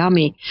Akira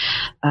Hayami,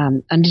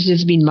 and it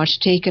has been much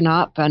taken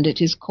up, and it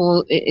has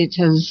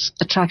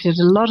attracted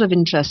a lot of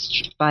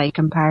interest by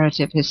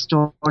comparative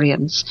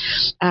historians.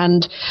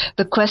 And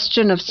the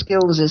question of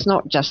skills is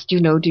not just, do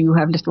you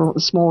have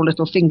small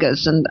little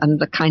fingers and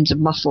the kinds of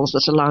muscles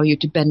that allow you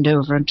to bend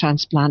over and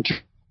transplant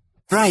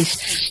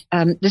rice.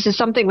 This is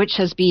something which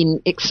has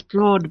been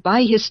explored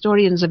by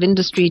historians of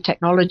industry,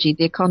 technology,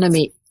 the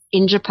economy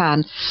in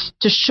Japan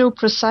to show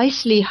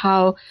precisely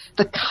how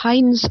the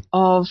kinds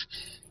of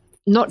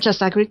not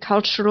just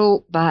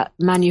agricultural but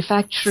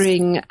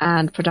manufacturing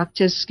and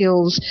productive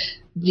skills,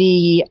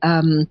 the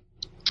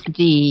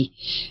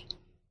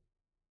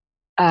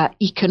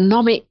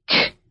economic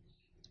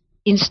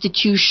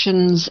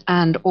institutions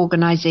and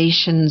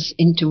organizations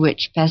into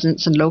which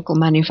peasants and local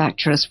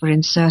manufacturers were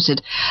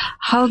inserted,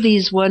 how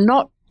these were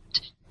not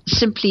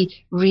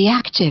simply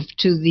reactive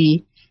to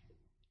the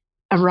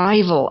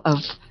arrival of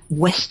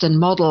Western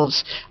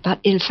models, but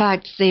in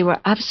fact they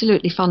were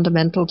absolutely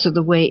fundamental to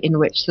the way in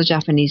which the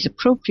Japanese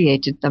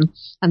appropriated them.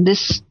 And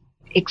this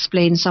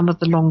explains some of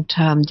the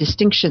long-term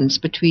distinctions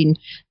between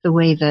the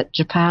way that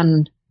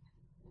Japan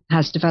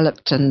has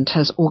developed and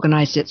has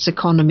organized its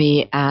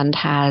economy and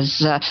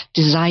has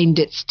designed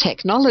its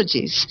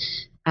technologies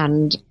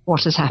and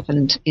what has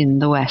happened in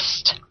the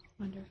West.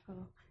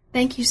 Wonderful.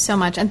 Thank you so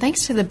much. And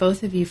thanks to the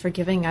both of you for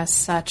giving us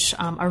such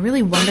a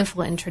really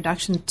wonderful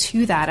introduction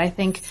to that. I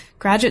think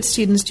graduate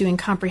students doing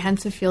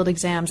comprehensive field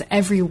exams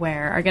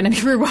everywhere are going to be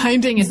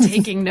rewinding and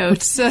taking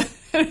notes,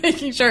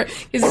 making sure,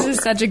 because this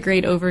is such a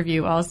great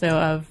overview also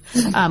of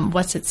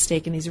what's at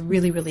stake in these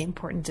really, really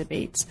important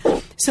debates.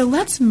 So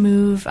let's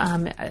move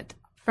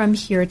from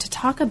here to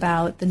talk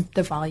about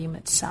the volume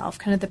itself,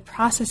 kind of the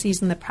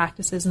processes and the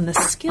practices and the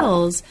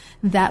skills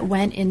that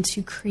went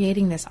into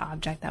creating this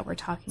object that we're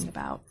talking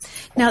about.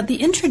 Now, the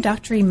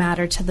introductory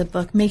matter to the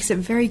book makes it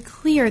very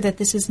clear that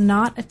this is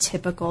not a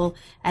typical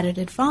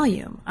edited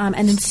volume. And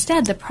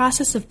instead, the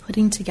process of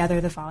putting together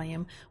the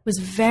volume was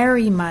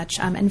very much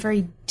and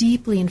very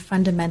deeply and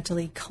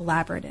fundamentally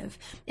collaborative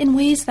in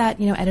ways that,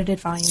 edited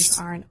volumes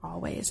aren't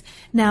always.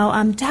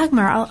 Now,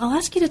 Dagmar, I'll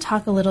ask you to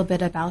talk a little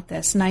bit about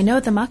this. And I know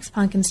the Max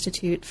Planck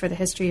Institute for the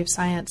History of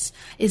Science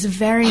is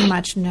very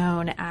much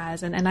known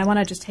as, and I want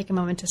to just take a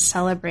moment to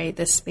celebrate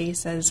this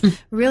space as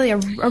really a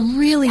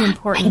really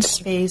important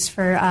space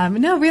for,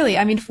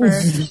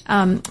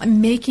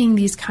 making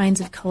these kinds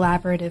of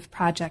collaborative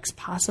projects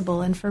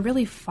possible and for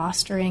really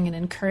fostering and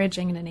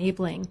encouraging and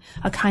enabling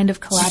a kind of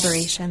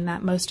collaboration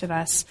that most of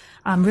us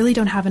really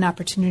don't have an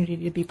opportunity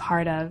to be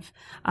part of.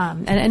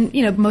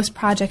 Most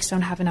projects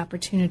don't have an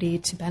opportunity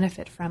to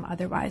benefit from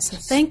otherwise. So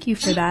thank you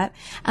for that.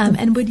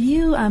 And would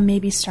you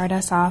maybe start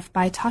us off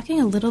by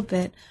talking a little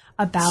bit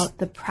about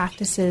the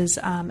practices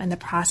and the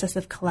process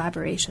of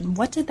collaboration?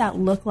 What did that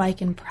look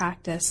like in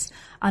practice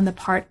on the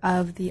part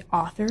of the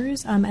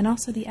authors and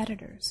also the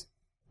editors?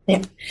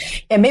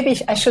 Yeah, maybe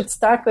I should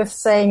start with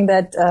saying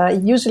that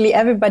usually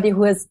everybody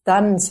who has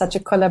done such a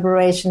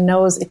collaboration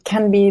knows it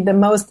can be the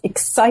most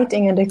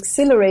exciting and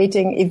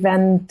exhilarating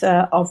event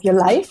of your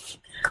life,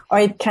 or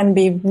it can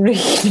be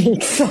really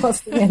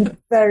exhausting and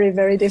very,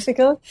 very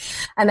difficult.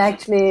 And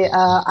actually,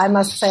 I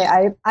must say,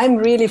 I'm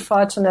really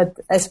fortunate,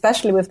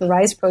 especially with the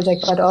RISE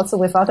project, but also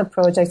with other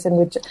projects in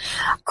which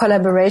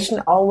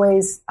collaboration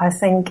always, I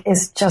think,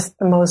 is just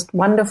the most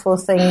wonderful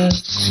thing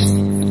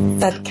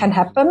that can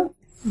happen.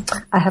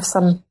 I have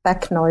some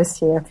back noise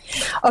here.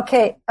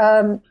 Okay.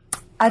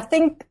 I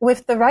think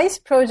with the RISE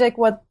project,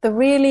 what the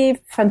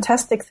really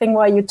fantastic thing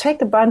was, you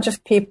take a bunch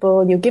of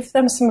people, you give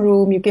them some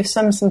room, you give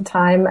them some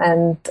time,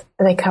 and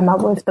they come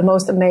up with the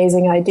most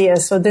amazing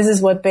ideas. So this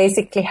is what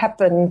basically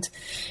happened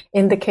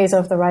in the case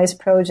of the RISE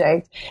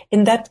project.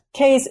 In that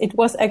case, it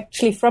was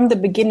actually from the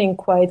beginning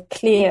quite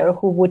clear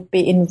who would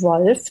be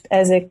involved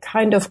as a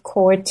kind of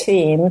core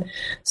team.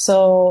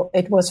 So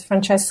it was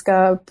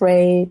Francesca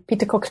Bray,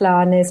 Peter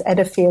Koklanis,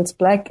 Ada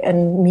Fields-Black,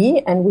 and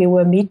me, and we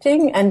were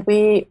meeting, and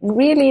we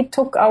really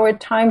took our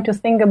time to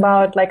think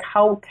about, like,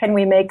 how can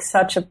we make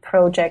such a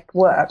project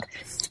work?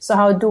 So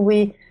how do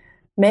we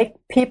make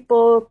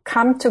people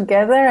come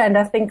together? And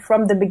I think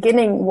from the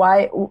beginning,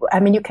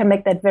 you can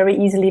make that very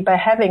easily by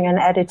having an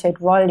edited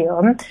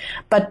volume.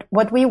 But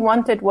what we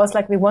wanted was,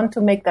 we want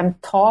to make them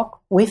talk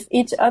with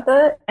each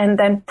other and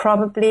then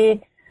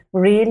probably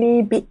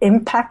really be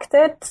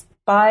impacted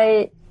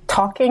by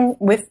talking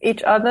with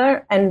each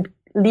other and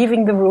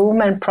leaving the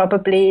room and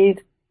probably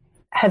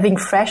having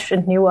fresh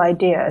and new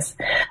ideas.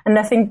 And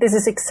I think this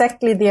is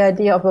exactly the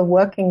idea of a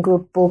working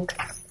group book,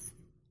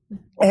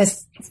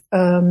 as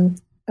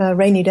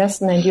Rainy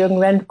Destin and Jürgen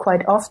Wendt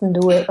quite often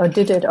do it, or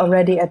did it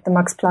already at the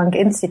Max Planck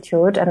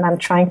Institute, and I'm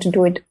trying to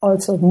do it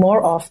also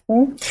more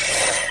often,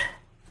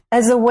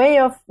 as a way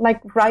of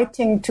like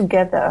writing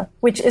together,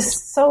 which is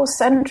so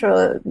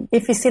central.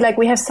 If you see, like,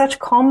 we have such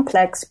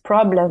complex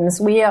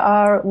problems, we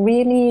are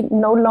really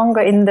no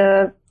longer in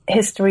the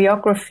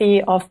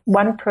historiography of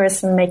one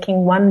person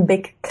making one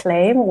big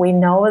claim. We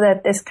know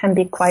that this can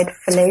be quite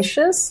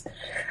fallacious,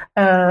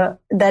 that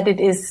it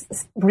is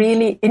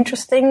really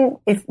interesting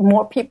if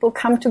more people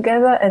come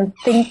together and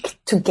think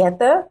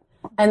together.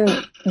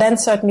 And then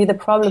certainly the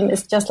problem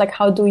is just like,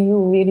 how do you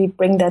really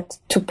bring that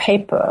to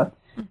paper?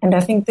 And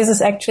I think this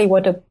is actually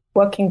what a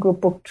working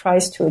group book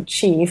tries to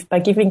achieve by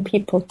giving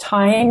people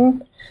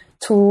time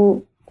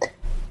to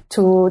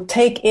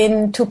take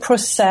in, to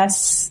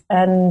process,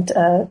 and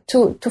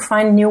to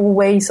find new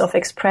ways of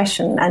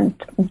expression, and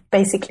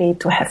basically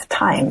to have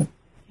time.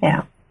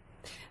 Yeah.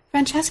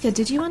 Francesca,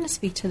 did you want to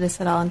speak to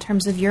this at all in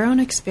terms of your own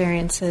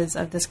experiences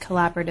of this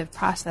collaborative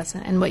process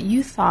and what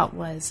you thought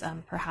was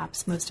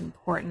perhaps most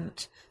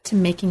important to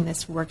making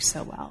this work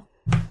so well?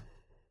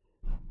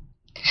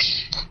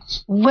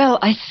 Well,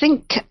 I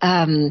think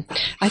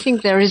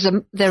there is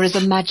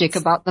a magic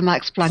about the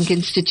Max Planck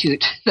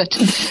Institute that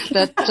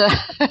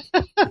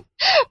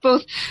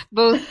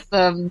both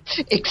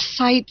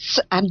excites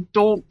and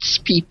daunts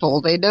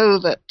people. They know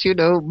that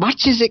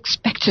much is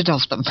expected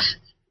of them.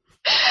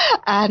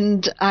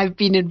 And I've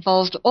been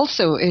involved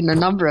also in a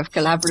number of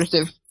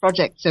collaborative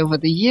projects over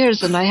the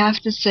years, and I have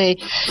to say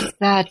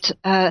that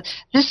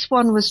this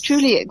one was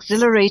truly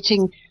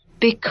exhilarating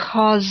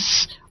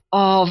because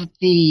of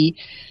the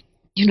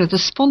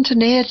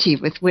spontaneity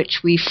with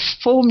which we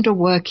formed a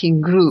working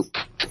group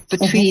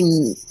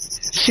between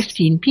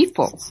 15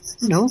 people,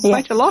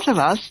 quite a lot of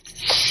us.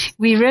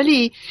 We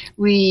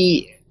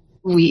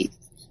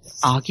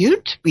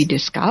argued, we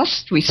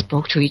discussed, we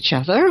spoke to each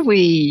other,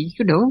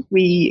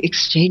 we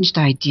exchanged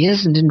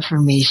ideas and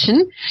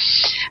information.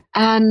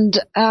 And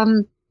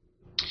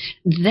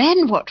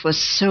then what was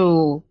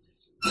so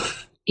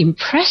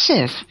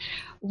impressive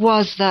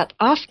was that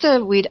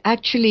after we'd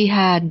actually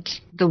had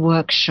the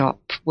workshop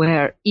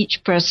where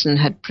each person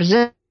had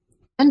presented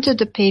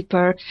a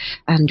paper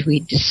and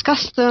we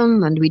discussed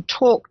them and we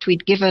talked,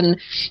 we'd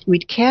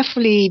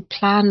carefully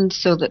planned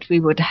so that we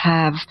would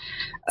have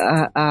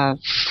a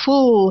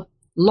full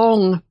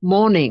long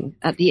morning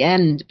at the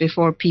end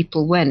before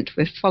people went.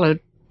 We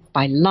followed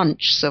by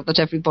lunch so that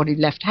everybody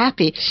left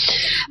happy.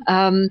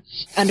 And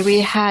we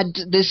had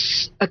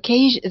this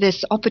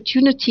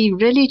opportunity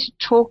really to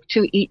talk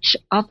to each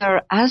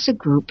other as a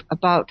group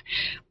about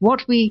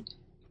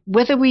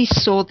whether we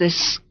saw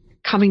this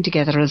coming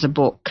together as a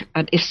book,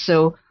 and if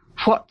so,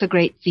 what the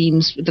grand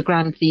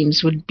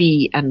themes would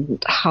be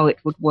and how it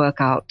would work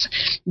out.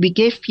 We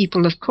gave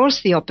people, of course,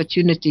 the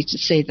opportunity to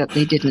say that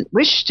they didn't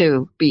wish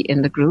to be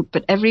in the group,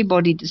 but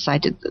everybody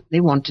decided that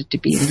they wanted to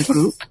be in the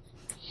group.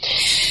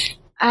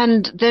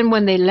 And then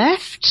when they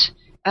left,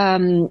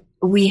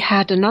 we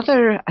had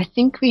another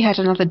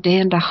day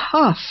and a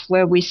half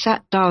where we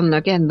sat down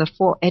again, the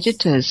 4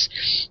 editors,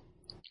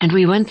 and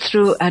we went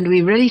through and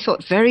we really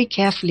thought very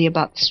carefully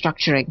about the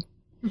structuring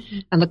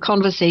and the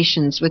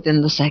conversations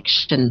within the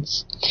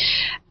sections.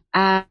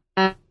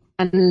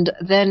 And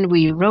then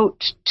we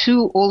wrote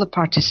to all the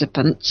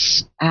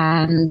participants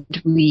and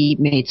we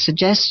made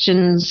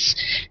suggestions.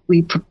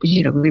 We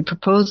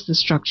proposed the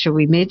structure.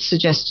 We made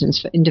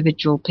suggestions for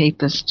individual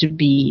papers to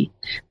be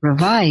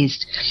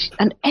revised.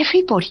 And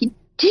everybody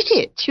did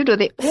it.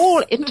 They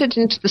all entered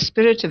into the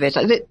spirit of it.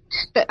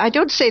 I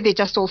don't say they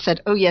just all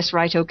said, oh, yes,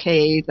 right,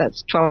 okay,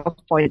 that's 12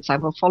 points, I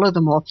will follow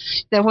them all.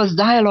 There was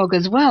dialogue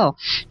as well,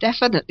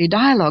 definitely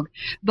dialogue.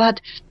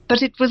 But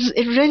it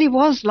really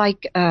was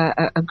like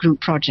a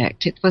group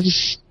project. It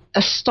was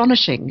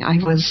astonishing.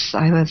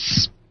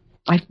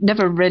 I've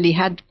never really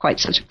had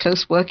quite such a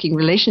close working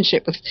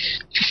relationship with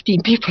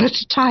 15 people at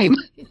a time.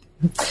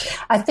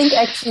 I think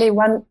actually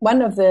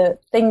one of the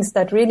things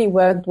that really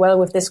worked well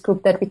with this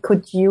group, that we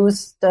could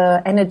use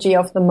the energy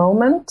of the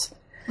moment.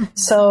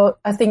 So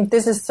I think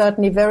this is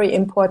certainly very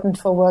important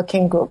for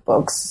working group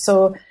books.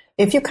 So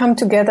if you come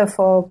together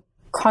for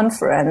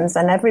conference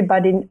and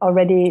everybody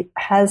already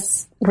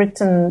has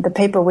written the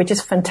paper, which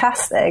is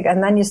fantastic,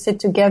 and then you sit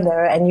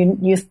together and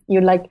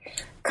you like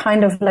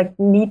kind of like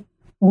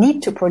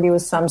need to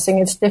produce something.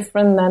 It's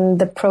different than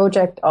the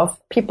project of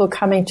people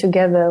coming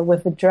together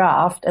with a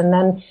draft, and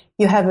then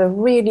you have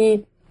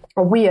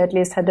we at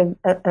least had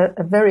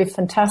a very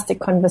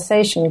fantastic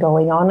conversation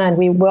going on, and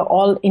we were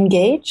all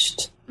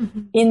engaged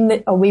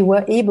we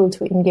were able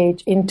to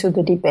engage into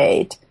the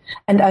debate.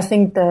 And I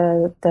think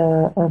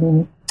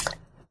the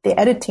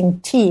editing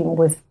team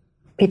with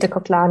Peter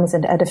Koklanis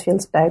and Edda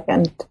Filsberg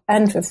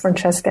and with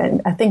Francesca,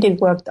 and I think it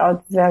worked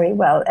out very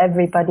well.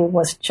 Everybody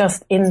was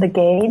just in the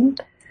game.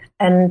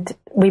 And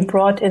we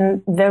brought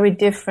in very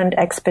different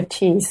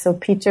expertise. So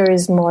Peter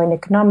is more in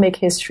economic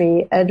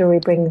history. Ellery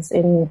brings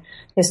in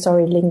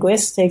history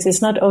linguistics.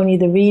 It's not only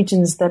the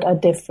regions that are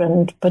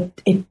different, but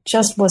it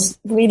just was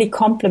really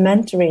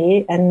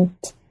complementary, and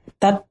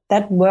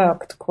that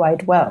worked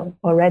quite well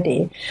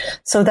already.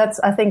 So that's,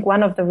 I think,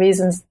 one of the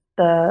reasons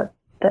the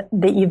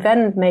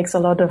event makes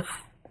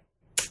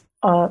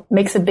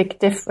makes a big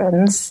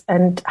difference,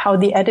 and how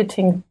the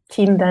editing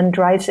team then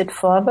drives it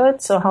forward.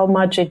 So how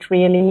much it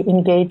really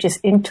engages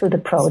into the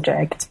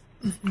project.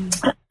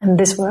 Mm-hmm. And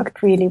this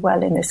worked really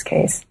well in this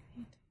case.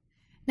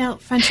 Now,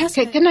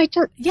 Francesca, can I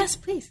tell? Yes,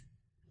 please.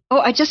 Oh,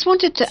 I just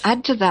wanted to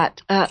add to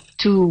that,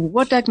 to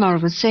what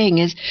Dagmar was saying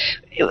is,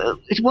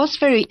 it was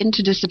very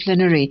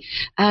interdisciplinary.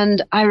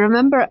 And I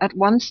remember at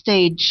one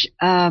stage,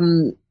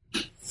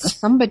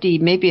 somebody,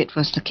 maybe it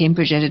was the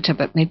Cambridge editor,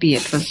 but maybe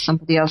it was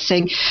somebody else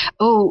saying,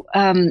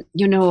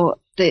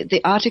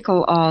 the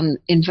article on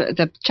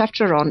the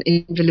chapter on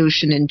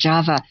involution in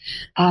Java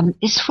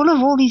is full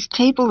of all these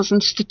tables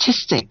and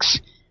statistics.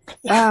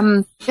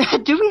 Do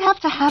we have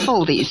to have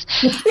all these?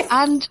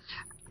 and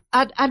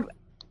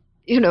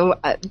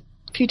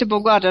Peter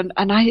Bourgaard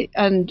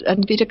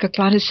and Peter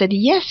Kaklanis said,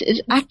 yes,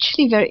 it's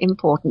actually very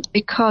important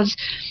because,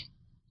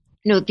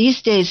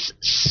 these days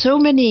so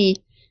many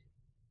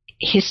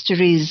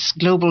histories,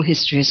 global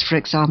histories, for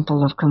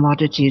example, of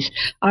commodities,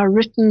 are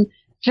written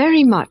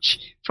very much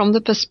from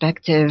the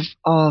perspective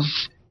of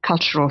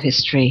cultural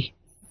history,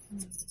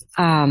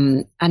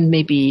 and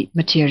maybe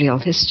material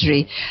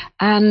history.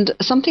 And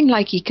something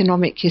like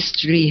economic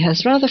history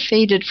has rather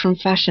faded from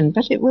fashion,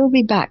 but it will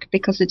be back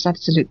because it's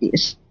absolutely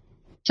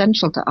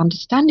essential to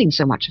understanding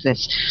so much of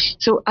this.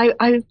 So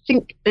I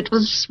think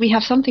we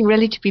have something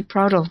really to be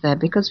proud of there,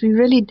 because we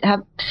really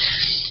have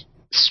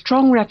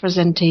strong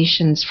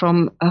representations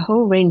from a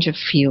whole range of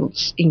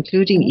fields,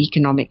 including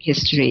economic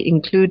history,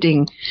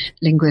 including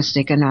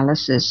linguistic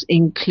analysis,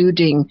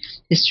 including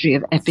history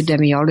of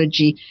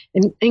epidemiology,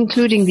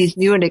 including these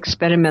new and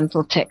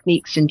experimental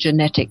techniques in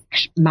genetic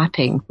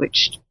mapping,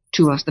 which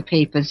two of the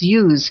papers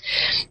use.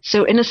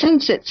 So in a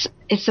sense,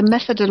 it's a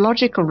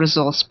methodological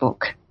resource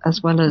book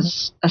as well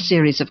as a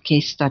series of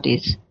case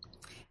studies.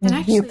 And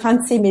actually, you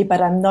can't see me,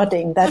 but I'm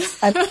nodding. I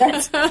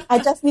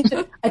just need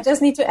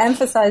to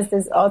emphasize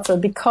this also,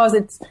 because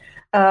it's.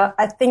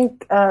 I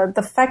think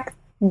the fact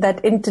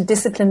that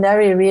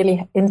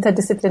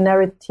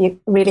interdisciplinarity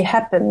really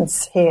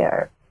happens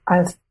here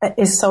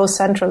is so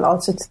central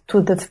also to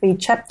the three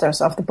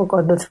chapters of the book,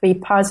 or the three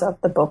parts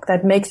of the book,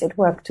 that makes it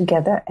work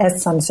together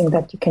as something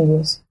that you can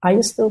use. Are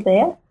you still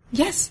there?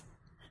 Yes.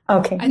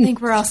 Okay. I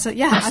think we're also.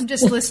 Yeah, I'm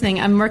just listening.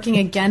 I'm working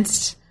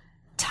against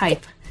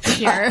type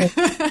here.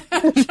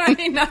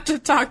 Trying not to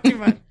talk too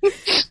much,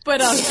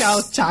 but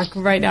I'll talk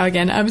right now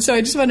again. So I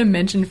just want to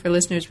mention for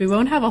listeners, we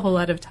won't have a whole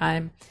lot of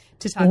time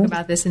to talk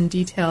about this in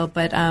detail,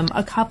 but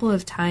a couple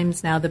of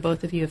times now, the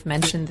both of you have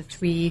mentioned the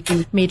three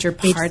major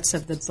parts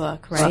of the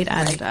book, right?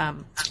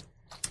 And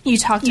you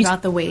talked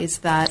about the ways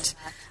that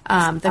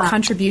the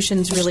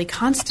contributions really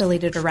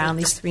constellated around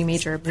these three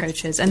major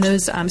approaches, and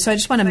those. So I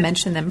just want to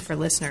mention them for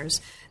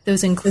listeners.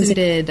 Those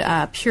included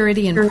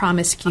purity and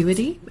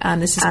promiscuity.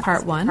 This is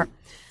part one.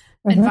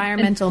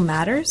 Environmental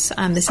matters.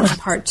 This is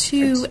part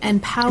two,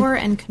 and power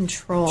and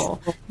control.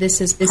 This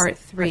is part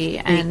three.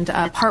 And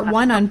part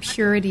one on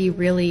purity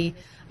really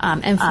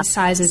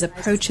emphasizes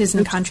approaches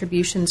and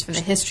contributions from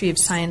the history of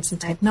science and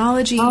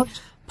technology.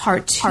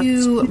 Part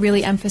two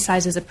really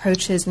emphasizes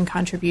approaches and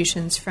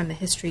contributions from the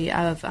history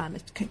of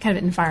kind of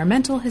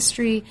environmental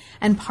history.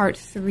 And part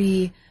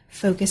three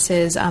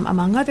focuses,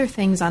 among other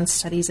things, on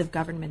studies of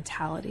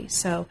governmentality.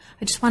 So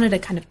I just wanted to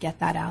kind of get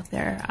that out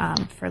there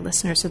for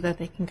listeners so that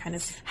they can kind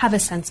of have a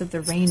sense of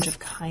the range of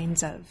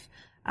kinds of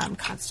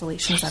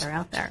constellations that are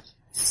out there.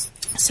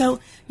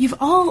 So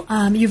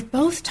you've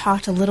both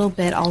talked a little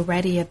bit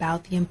already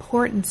about the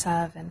importance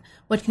of and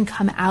what can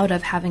come out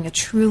of having a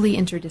truly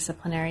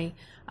interdisciplinary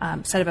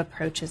set of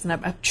approaches and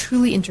a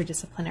truly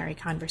interdisciplinary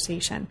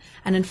conversation.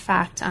 And in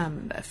fact,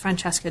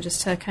 Francesca,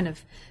 just to kind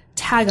of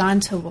tag on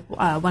to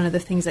one of the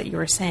things that you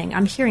were saying,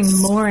 I'm hearing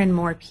more and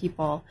more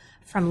people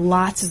from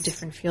lots of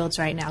different fields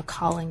right now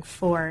calling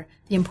for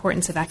the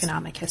importance of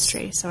economic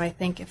history. So I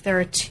think if there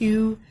are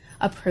two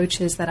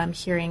approaches that I'm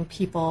hearing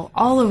people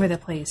all over the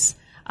place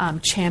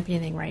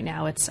championing right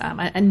now, it's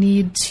a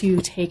need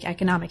to take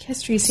economic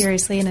history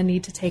seriously and a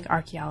need to take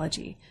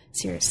archaeology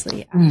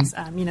seriously as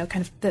kind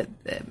of the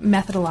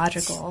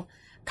methodological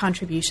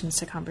contributions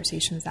to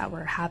conversations that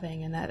we're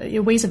having, and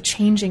that ways of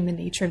changing the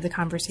nature of the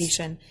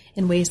conversation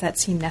in ways that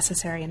seem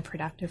necessary and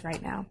productive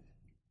right now.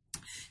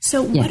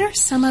 So what are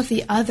some of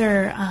the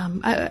other,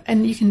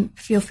 and you can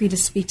feel free to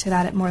speak to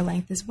that at more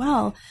length as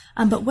well,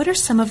 but what are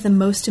some of the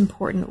most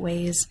important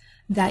ways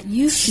that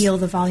you feel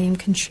the volume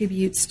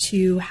contributes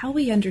to how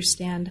we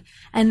understand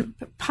and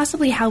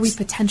possibly how we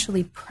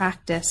potentially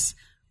practice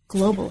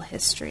global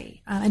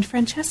history? And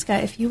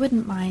Francesca, if you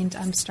wouldn't mind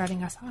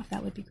starting us off,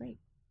 that would be great.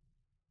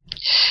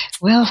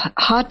 Well,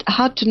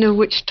 hard to know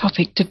which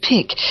topic to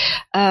pick.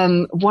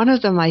 One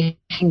of them, I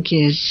think,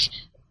 is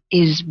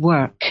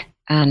work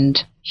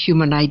and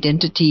human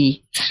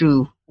identity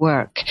through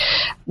work,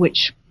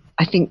 which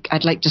I think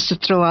I'd like just to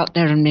throw out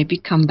there and maybe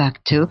come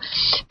back to.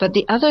 But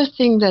the other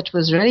thing that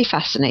was really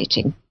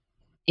fascinating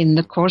in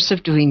the course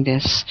of doing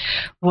this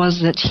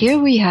was that here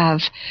we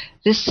have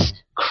this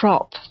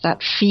crop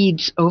that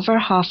feeds over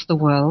half the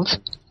world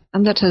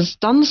and that has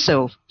done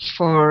so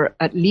for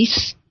at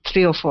least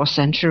 3 or 4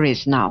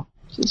 centuries now.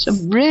 It's a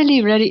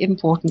really, really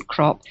important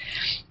crop.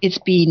 It's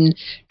been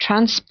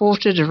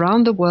transported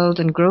around the world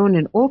and grown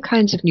in all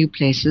kinds of new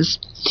places.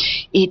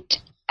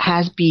 It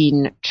has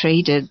been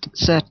traded,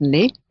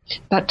 certainly,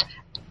 but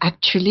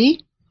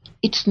actually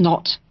it's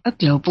not a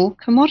global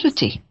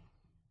commodity.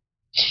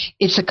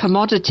 It's a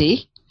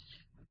commodity,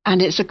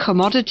 and it's a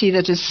commodity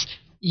that is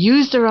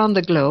used around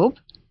the globe,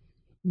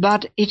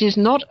 but it is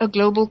not a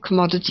global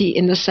commodity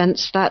in the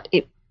sense that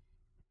it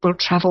will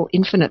travel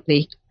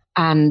infinitely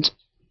and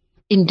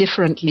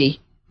indifferently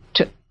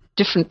to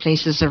different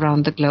places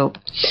around the globe.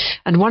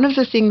 And one of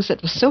the things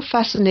that was so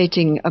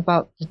fascinating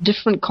about the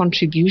different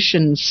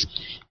contributions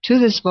to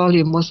this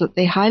volume was that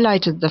they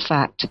highlighted the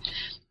fact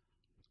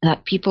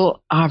that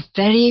people are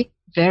very,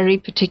 very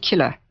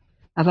particular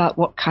about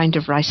what kind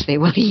of rice they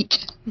will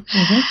eat.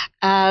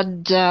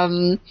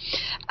 Mm-hmm.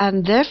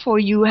 And therefore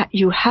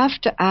you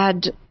have to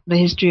add the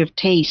history of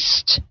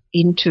taste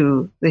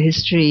into the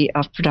history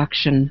of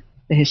production,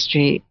 the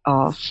history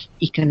of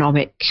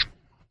economic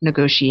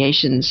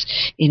negotiations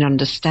in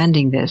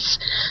understanding this.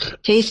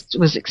 Taste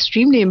was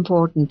extremely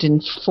important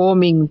in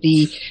forming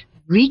the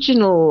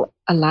regional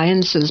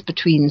alliances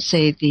between,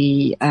 say,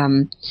 the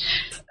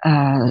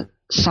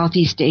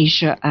Southeast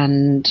Asia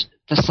and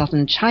the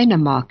southern China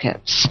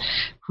markets,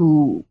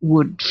 who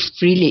would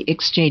freely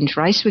exchange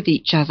rice with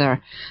each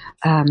other,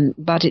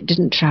 but it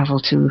didn't travel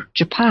to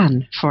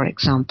Japan, for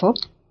example.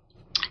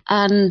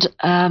 And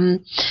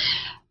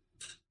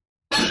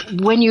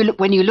when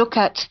you look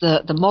at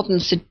the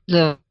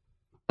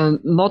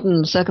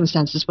modern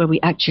circumstances where we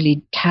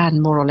actually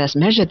can more or less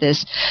measure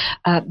this,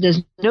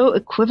 there's no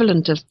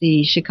equivalent of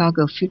the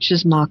Chicago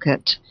futures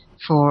market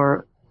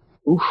for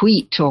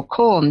wheat or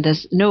corn.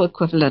 There's no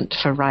equivalent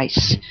for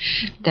rice.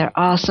 There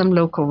are some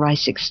local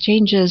rice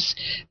exchanges,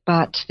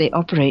 but they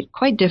operate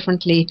quite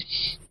differently,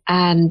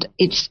 and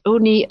it's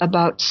only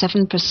about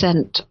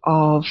 7%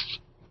 of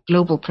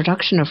global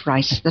production of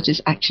rice that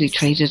is actually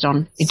traded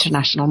on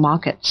international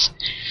markets.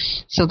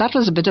 So that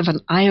was a bit of an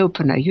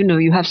eye-opener.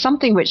 You have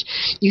something which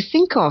you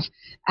think of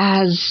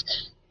as,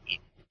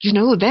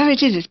 there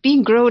it is, it's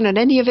being grown and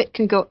any of it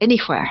can go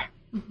anywhere.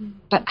 Mm-hmm.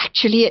 But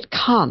actually it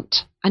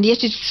can't. And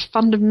yet it's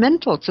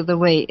fundamental to the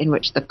way in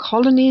which the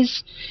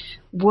colonies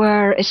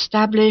were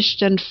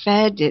established and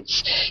fed.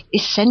 It's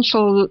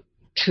essential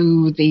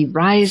to the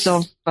rise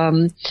of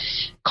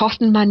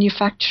cotton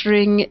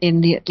manufacturing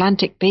in the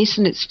Atlantic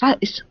Basin. It's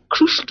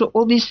crucial to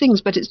all these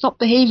things, but it's not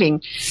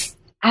behaving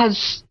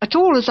at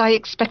all as I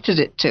expected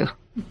it to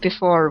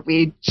before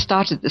we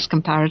started this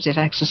comparative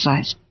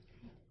exercise.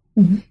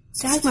 Mm-hmm.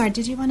 Dagmar,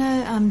 did you want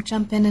to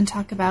jump in and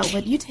talk about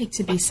what you take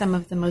to be some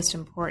of the most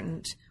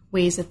important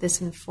ways that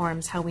this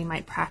informs how we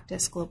might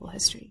practice global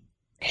history?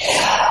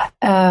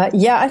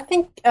 I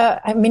think,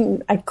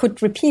 I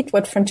could repeat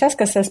what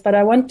Francesca says, but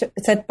I want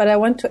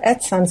to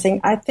add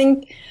something. I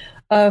think,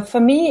 for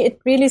me,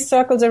 it really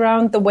circles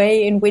around the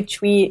way in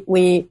which we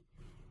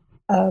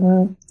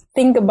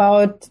think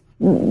about,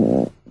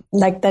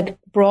 that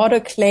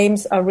broader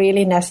claims are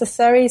really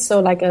necessary.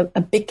 So like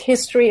a big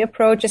history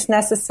approach is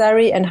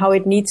necessary, and how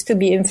it needs to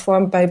be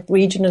informed by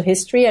regional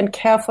history and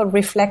careful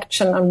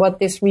reflection on what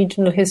this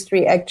regional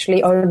history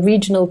actually, or a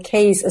regional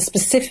case, a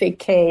specific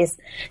case,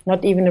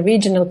 not even a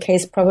regional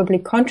case, probably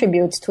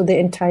contributes to the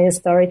entire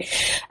story.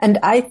 And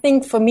I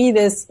think for me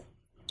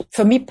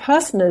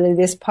personally,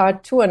 this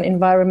part 2 on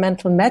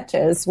environmental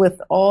matters, with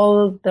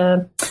all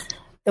the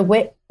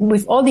way,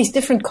 with all these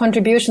different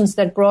contributions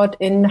that brought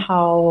in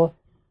how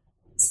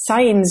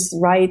science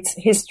writes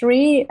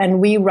history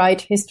and we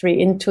write history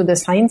into the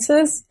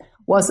sciences,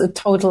 was a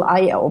total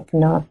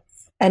eye-opener.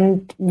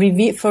 And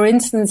for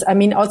instance,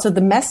 also the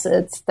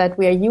methods that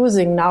we are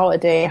using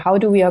nowadays, how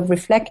do we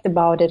reflect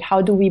about it?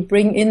 How do we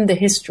bring in the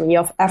history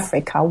of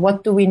Africa?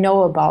 What do we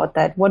know about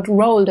that? What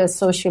role does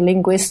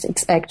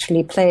sociolinguistics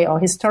actually play, or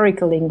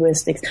historical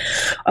linguistics?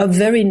 A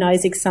very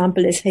nice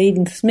example is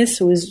Hayden Smith,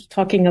 who is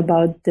talking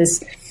about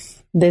this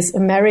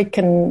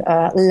American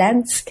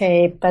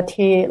landscape that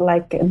he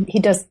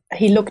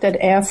looked at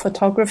air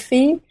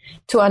photography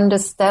to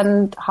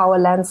understand how a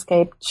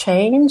landscape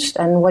changed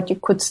and what you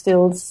could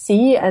still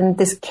see, and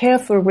this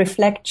careful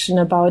reflection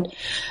about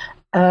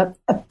a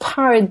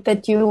part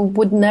that you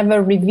would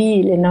never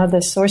reveal in other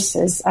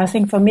sources. I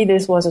think for me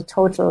this was a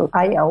total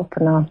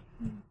eye-opener.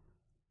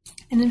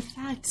 And in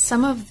fact,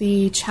 some of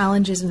the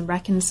challenges in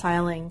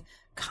reconciling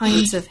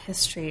kinds of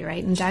history,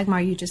 right? And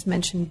Dagmar, you just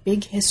mentioned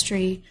big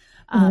history.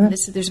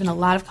 There's been a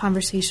lot of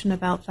conversation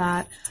about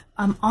that.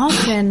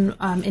 Often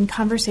in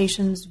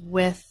conversations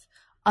with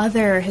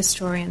other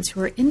historians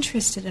who are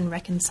interested in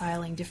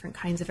reconciling different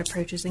kinds of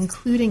approaches,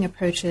 including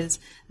approaches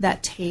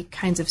that take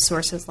kinds of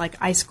sources like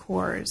ice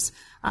cores,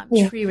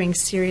 tree rings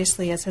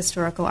seriously as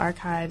historical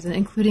archives, and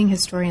including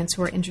historians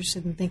who are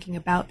interested in thinking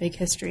about big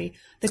history,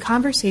 the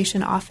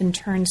conversation often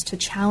turns to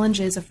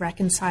challenges of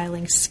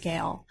reconciling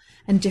scale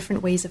and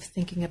different ways of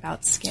thinking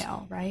about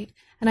scale, right?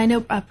 And I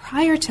know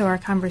prior to our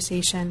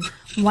conversation,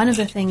 one of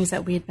the things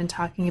that we had been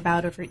talking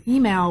about over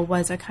email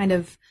was a kind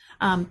of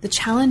the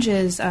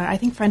challenges, I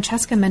think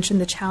Francesca mentioned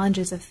the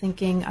challenges of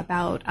thinking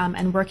about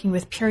and working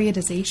with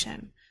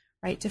periodization,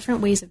 right?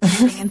 Different ways of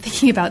thinking and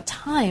thinking about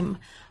time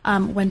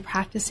when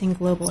practicing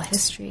global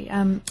history.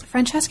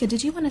 Francesca,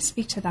 did you want to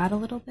speak to that a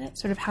little bit,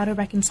 sort of how to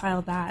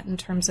reconcile that in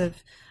terms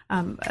of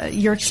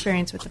your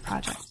experience with the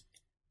project?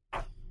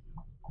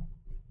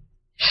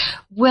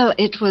 Well,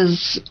 it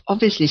was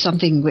obviously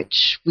something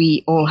which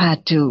we all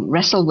had to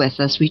wrestle with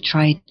as we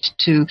tried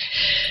to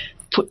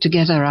put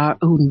together our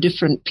own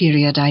different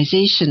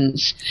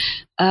periodizations,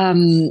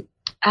 and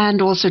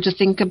also to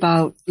think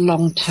about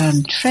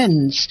long-term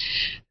trends.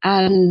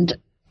 And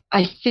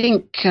I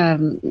think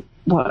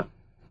what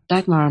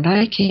Dagmar and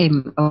I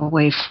came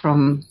away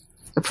from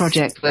the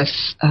project with,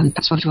 and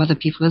perhaps one or two other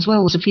people as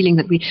well, was a feeling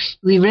that we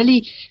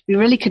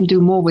really can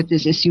do more with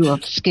this issue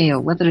of scale,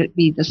 whether it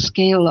be the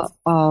scale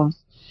of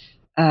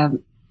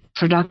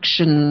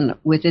production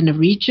within a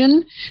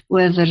region,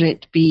 whether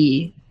it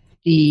be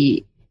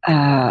the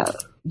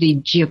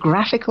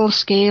geographical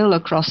scale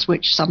across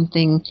which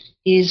something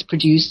is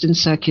produced and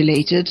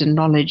circulated and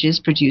knowledge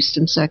is produced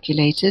and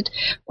circulated,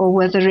 or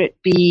whether it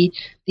be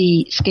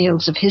the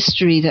scales of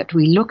history that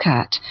we look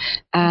at.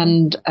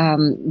 And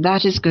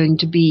that is going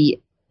to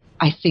be,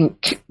 I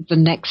think, the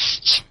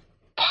next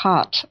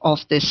part of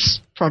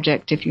this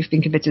project, if you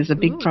think of it as a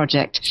big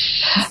project.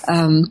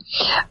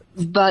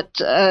 But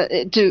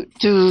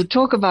to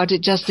talk about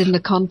it just in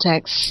the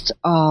context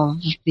of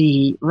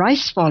the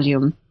rice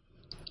volume,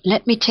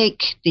 let me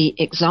take the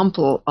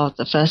example of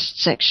the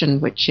first section,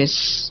 which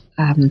is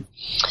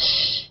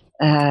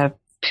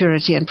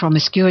purity and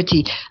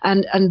promiscuity.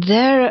 And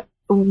there,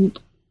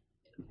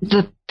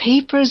 the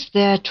papers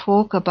there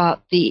talk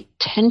about the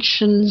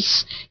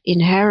tensions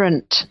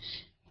inherent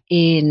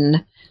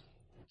in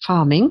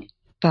farming,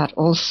 but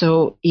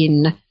also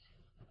in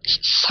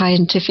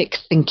scientific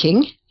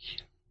thinking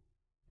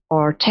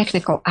or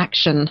technical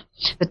action,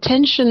 the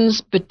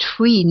tensions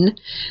between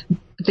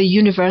the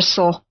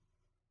universal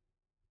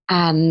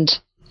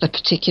and the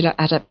particular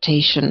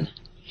adaptation,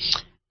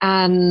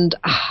 and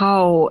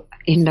how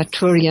in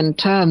Naturian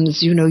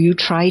terms, you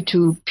try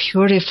to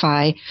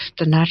purify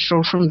the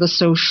natural from the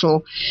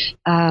social.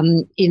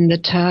 In the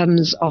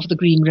terms of the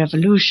Green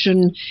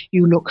Revolution,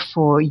 you look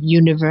for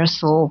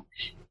universal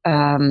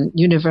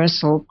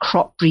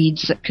crop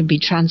breeds that can be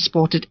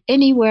transported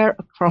anywhere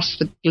across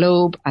the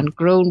globe and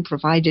grown,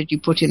 provided you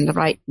put in the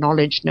right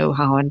knowledge,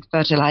 know-how, and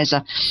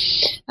fertilizer.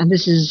 And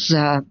this is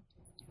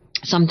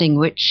something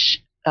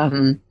which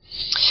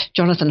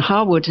Jonathan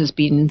Harwood has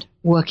been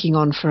working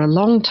on for a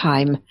long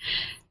time.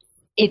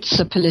 It's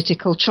a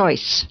political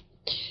choice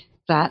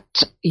that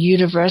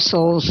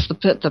universals,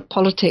 the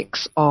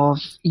politics of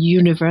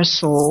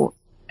universal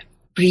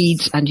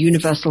breeds and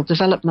universal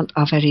development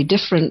are very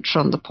different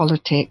from the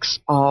politics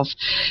of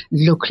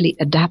locally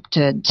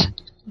adapted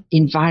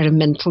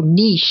environmental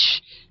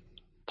niche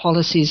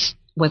policies,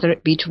 whether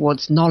it be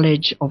towards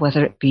knowledge or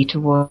whether it be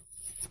towards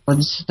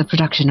the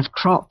production of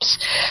crops.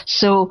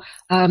 So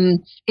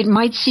it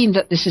might seem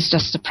that this is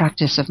just a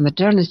practice of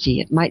modernity.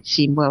 It might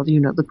seem, well,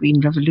 the Green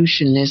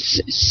Revolution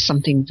is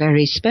something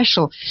very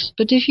special.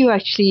 But if you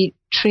actually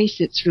trace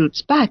its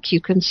roots back,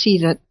 you can see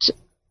that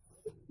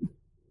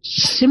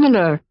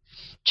similar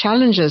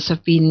challenges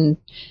have been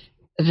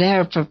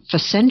there for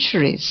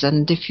centuries.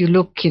 And if you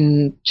look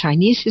in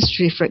Chinese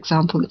history, for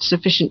example, it's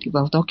sufficiently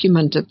well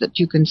documented that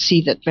you can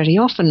see that very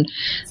often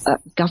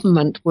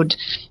government would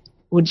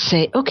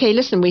say, okay,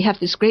 listen, we have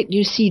this great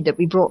new seed that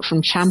we brought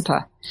from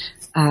Champa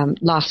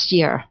last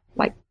year,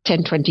 like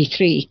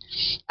 1023,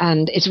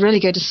 and it's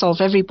really going to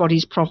solve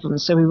everybody's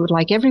problems. So we would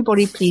like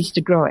everybody please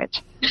to grow it.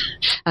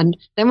 And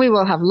then we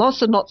will have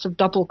lots and lots of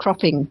double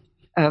cropping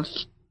of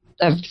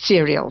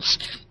cereals,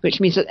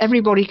 which means that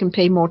everybody can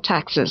pay more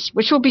taxes,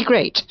 which will be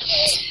great.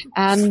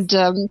 And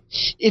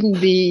in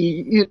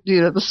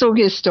the Song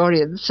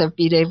historians have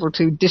been able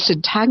to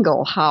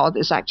disentangle how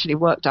this actually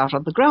worked out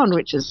on the ground,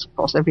 which is, of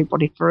course,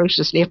 everybody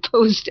ferociously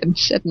opposed and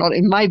said, not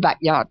in my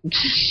backyard.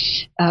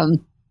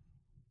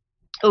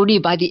 Only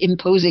by the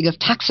imposing of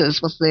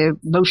taxes was the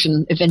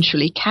motion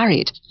eventually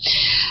carried.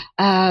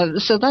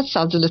 So that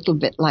sounds a little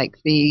bit like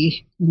the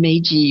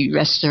Meiji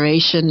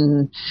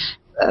Restoration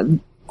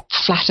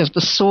flat of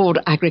the sword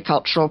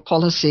agricultural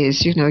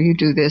policies. You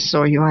do this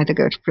or you either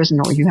go to prison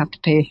or you have to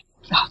pay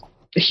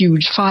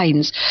huge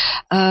fines.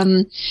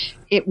 When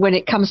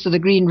it comes to the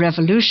Green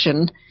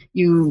Revolution,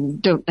 you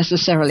don't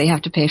necessarily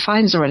have to pay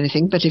fines or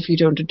anything, but if you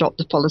don't adopt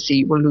the policy,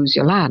 you will lose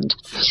your land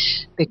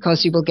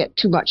because you will get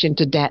too much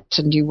into debt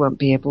and you won't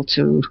be able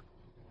to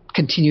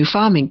continue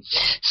farming.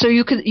 So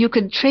you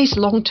could trace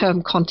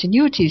long-term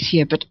continuities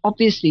here, but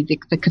obviously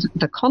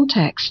the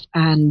context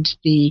and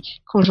the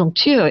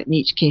conjoncture in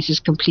each case is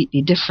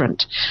completely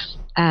different.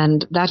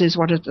 And that is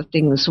one of the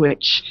things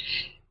which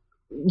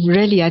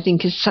really, I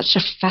think, is such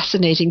a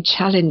fascinating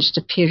challenge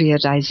to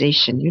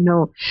periodization.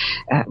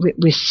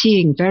 We're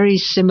seeing very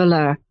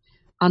similar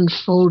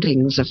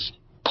unfoldings of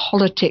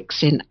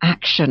politics in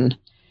action,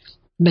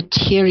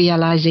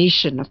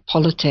 materialization of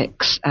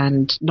politics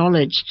and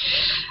knowledge.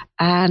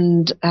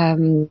 And,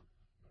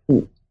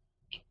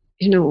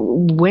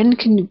 when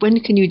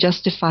can you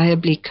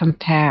justifiably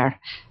compare,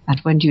 and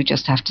when do you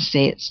just have to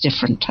say it's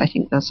different? I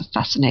think those are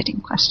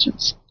fascinating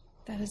questions.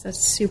 That is a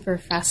super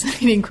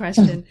fascinating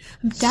question.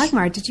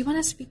 Dagmar, did you want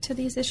to speak to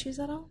these issues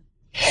at all?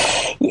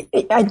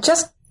 I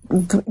just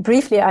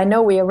briefly, I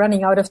know we are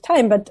running out of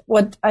time, but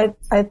what I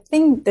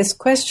think this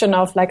question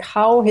of like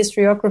how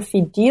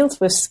historiography deals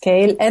with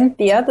scale, and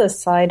the other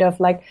side of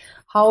like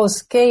how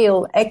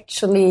scale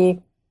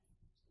actually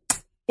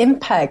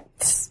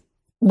impacts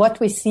what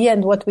we see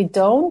and what we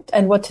don't,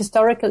 and what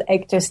historical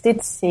actors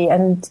did see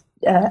and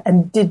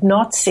did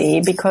not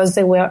see because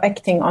they were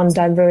acting on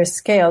diverse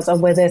scales, or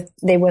whether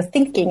they were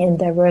thinking in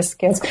diverse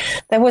scales.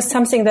 That was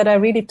something that I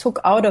really took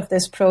out of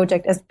this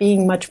project as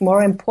being much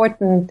more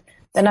important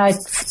than I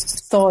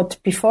thought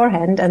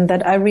beforehand, and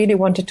that I really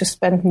wanted to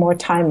spend more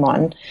time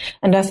on.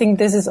 And I think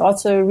this is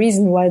also a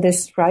reason why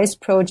this RISE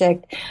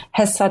project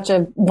has such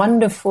a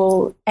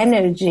wonderful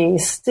energy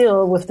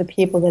still with the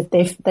people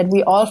that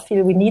we all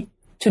feel we need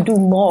to do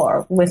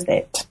more with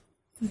it.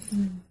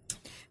 Mm-hmm.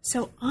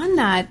 So on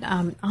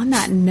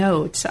that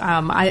note,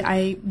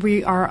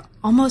 we are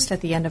almost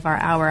at the end of our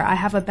hour. I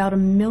have about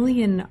 1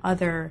 million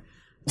other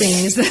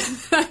things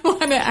that I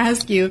want to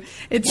ask you.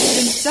 It's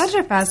been such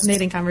a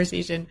fascinating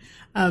conversation,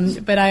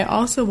 but I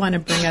also want to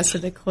bring us to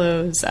the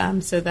close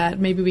so that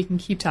maybe we can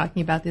keep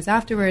talking about this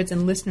afterwards,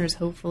 and listeners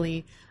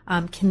hopefully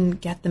can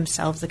get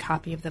themselves a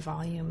copy of the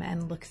volume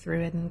and look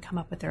through it and come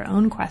up with their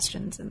own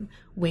questions and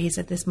ways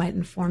that this might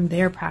inform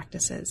their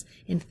practices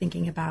in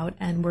thinking about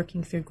and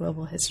working through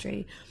global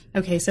history.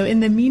 Okay, so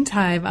in the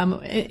meantime,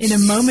 in a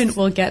moment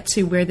we'll get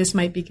to where this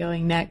might be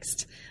going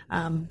next,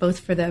 both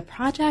for the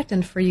project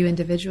and for you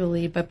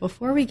individually. But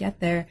before we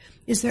get there,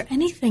 is there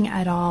anything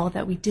at all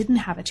that we didn't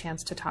have a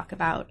chance to talk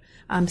about,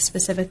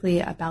 specifically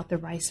about the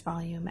RISE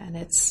volume and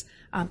its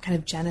kind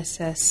of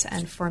genesis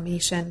and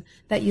formation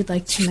that you'd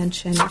like to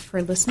mention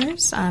for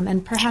listeners?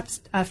 And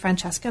perhaps,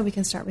 Francesca, we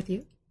can start with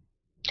you.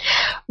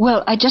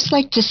 Well, I'd just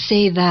like to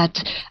say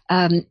that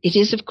it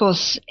is, of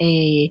course,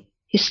 a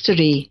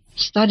history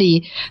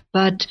study,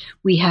 but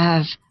we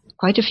have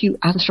quite a few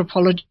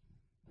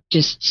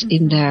anthropologists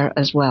in there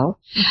as well.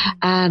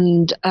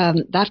 And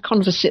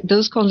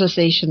those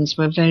conversations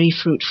were very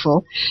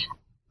fruitful.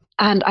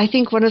 And I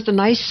think one of the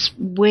nice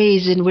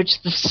ways in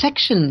which the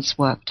sections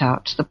worked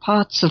out, the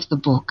parts of the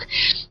book,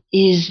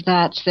 is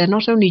that they're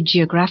not only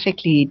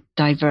geographically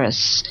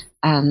diverse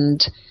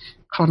and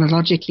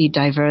chronologically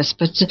diverse,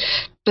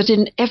 but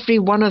in every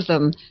one of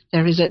them,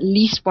 there is at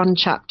least one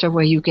chapter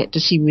where you get to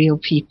see real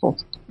people,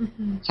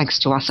 thanks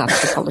to us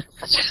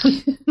anthropologists.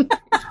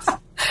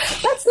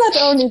 That's not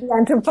only the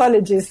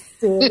anthropologists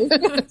doing.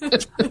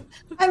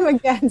 I'm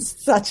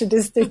against such a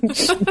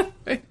distinction.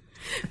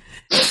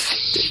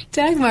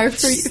 Dagmar,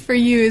 for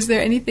you, is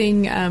there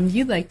anything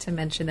you'd like to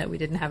mention that we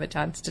didn't have a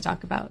chance to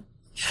talk about?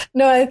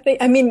 No,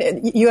 I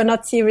mean, you are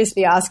not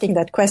seriously asking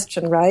that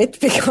question, right?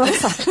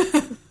 Because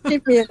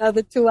give me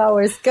another 2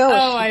 hours go.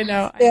 Oh, I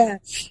know.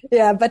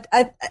 Yeah. But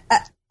I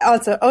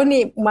also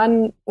only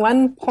one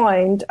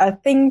point. I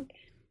think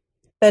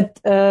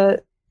that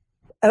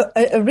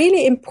a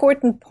really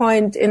important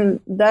point in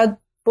that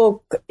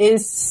book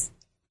is,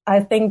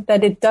 I think,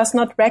 that it does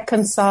not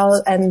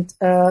reconcile and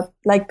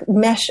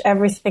mesh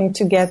everything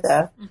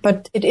together.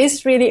 But it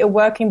is really a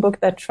working book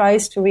that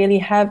tries to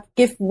really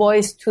give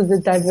voice to the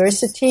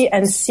diversity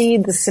and see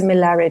the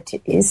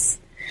similarities.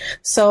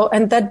 So,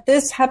 and that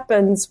this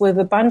happens with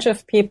a bunch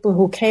of people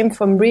who came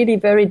from really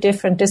very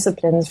different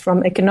disciplines,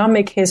 from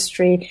economic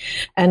history,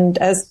 and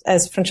as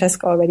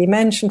Francesca already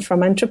mentioned,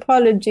 from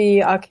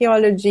anthropology,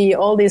 archaeology,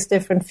 all these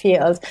different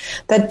fields.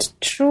 That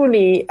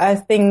truly, I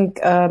think,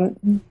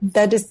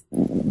 that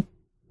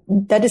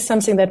is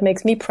something that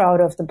makes me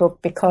proud of the book,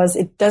 because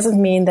it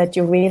doesn't mean that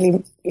you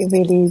really,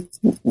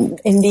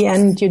 in the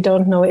end, you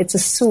don't know it's a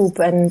soup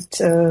and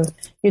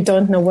you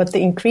don't know what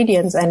the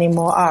ingredients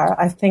anymore are.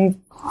 I think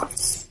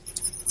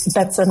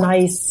that's a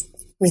nice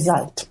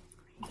result.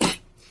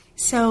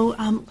 So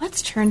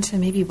let's turn to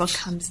maybe what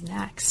comes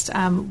next.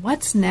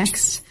 What's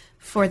next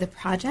for the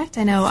project?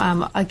 I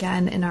know,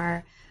 again, in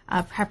our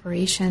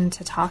preparation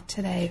to talk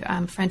today,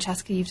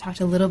 Francesca, you've talked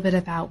a little bit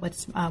about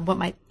what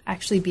might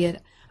actually be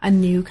a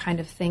new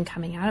kind of thing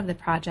coming out of the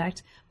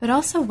project, but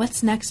also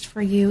what's next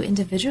for you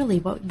individually?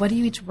 What are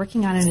you each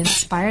working on and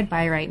inspired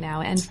by right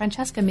now? And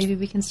Francesca, maybe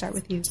we can start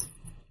with you.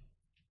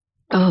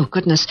 Oh,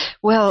 goodness.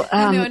 Well,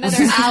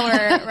 another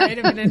hour, right?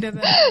 A minute into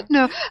the...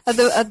 No,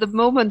 at the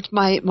moment,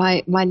 my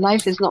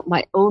life is not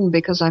my own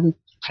because I'm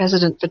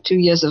president for 2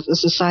 years of the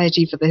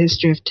Society for the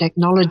History of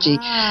Technology.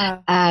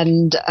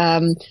 And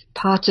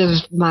part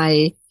of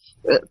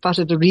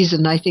the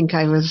reason I think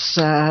I was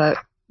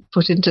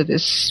put into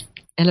this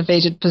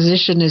elevated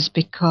position is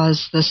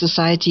because the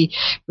Society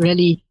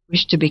really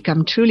wished to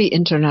become truly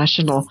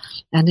international.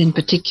 And in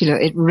particular,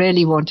 it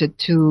really wanted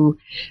to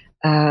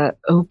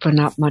open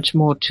up much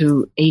more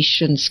to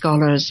Asian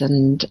scholars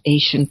and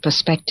Asian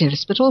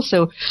perspectives, but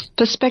also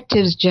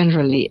perspectives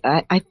generally.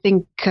 I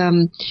think,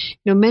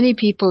 many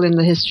people in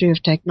the history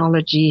of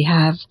technology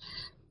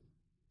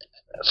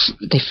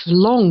they've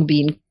long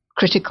been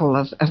critical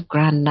of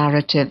grand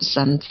narratives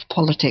and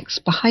politics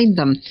behind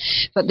them,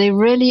 but they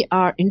really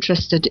are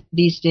interested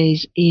these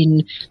days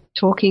in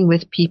talking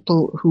with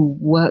people who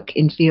work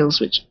in fields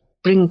which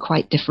bring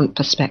quite different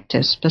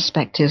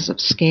perspectives of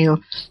scale,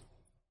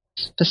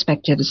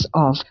 perspectives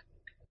of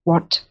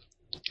what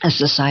a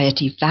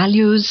society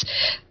values,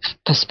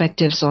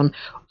 perspectives on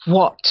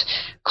what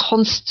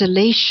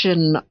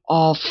constellation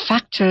of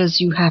factors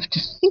you have to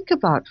think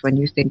about when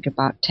you think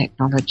about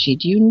technology.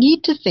 Do you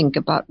need to think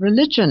about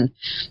religion?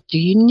 Do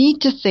you need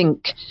to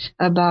think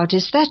about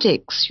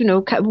aesthetics?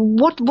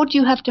 What do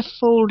you have to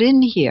fold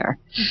in here?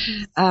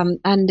 Mm-hmm.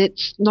 And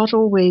it's not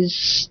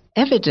always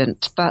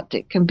evident, but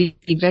it can be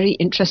very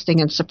interesting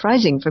and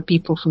surprising for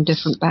people from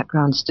different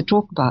backgrounds to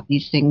talk about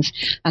these things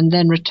and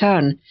then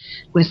return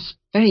with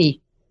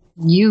very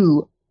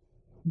new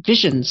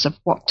visions of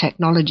what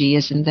technology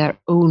is in their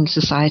own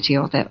society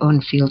or their own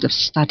field of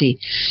study.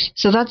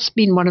 So that's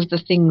been one of the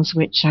things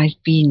which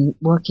I've been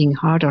working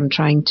hard on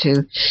trying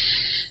to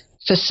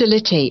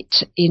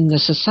facilitate in the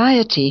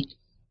Society.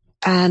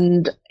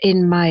 And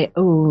in my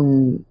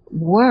own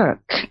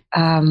work,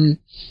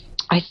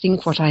 I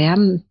think what I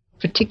am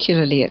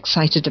particularly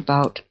excited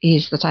about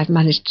is that I've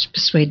managed to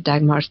persuade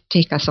Dagmar to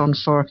take us on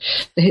for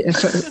it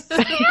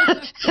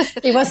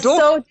was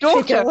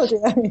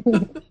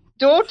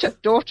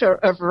Daughter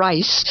of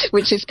Rice,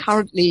 which is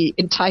currently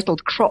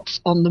entitled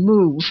Crops on the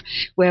Move,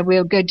 where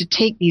we're going to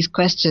take these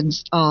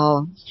questions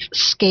of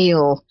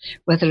scale,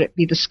 whether it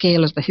be the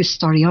scale of the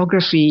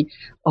historiography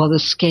or the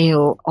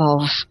scale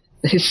of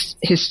the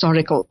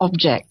historical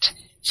object,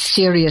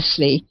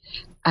 seriously,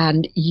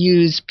 and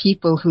use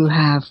people who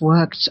have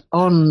worked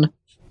on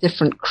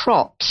different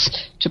crops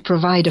to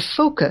provide a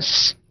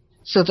focus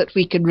so that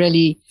we can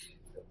really,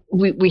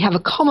 we have a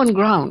common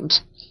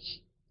ground,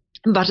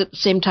 but at the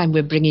same time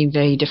we're bringing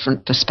very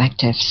different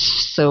perspectives.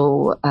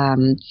 So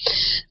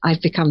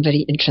I've become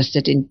very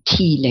interested in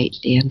tea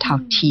lately and how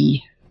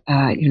tea,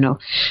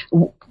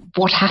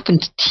 what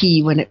happened to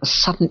tea when it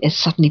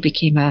suddenly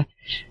became a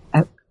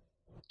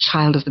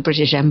child of the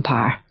British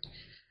Empire.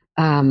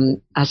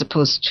 As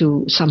opposed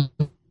to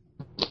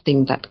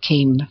something that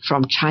came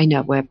from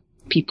China where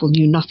people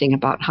knew nothing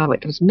about how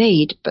it was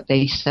made, but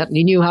they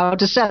certainly knew how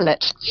to sell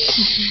it.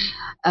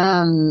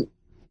 Mm-hmm.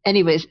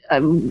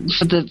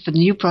 For the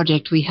new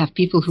project, we have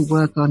people who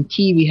work on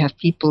tea, we have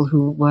people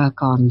who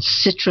work on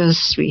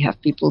citrus, we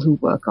have people who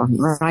work on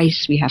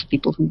rice, we have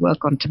people who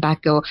work on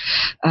tobacco.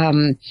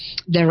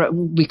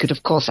 We could,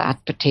 of course,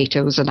 add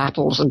potatoes and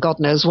apples and God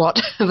knows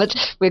what, but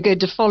we're going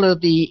to follow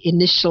the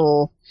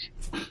initial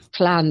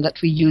plan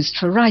that we used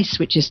for rice,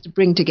 which is to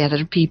bring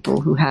together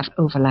people who have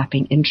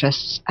overlapping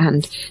interests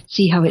and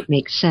see how it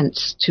makes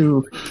sense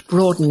to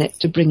broaden it,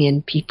 to bring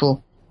in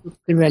people who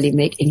can really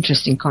make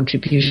interesting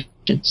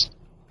contributions.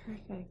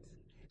 Perfect.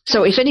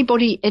 So if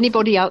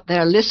anybody out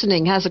there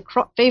listening has a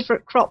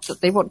favorite crop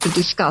that they want to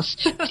discuss,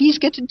 please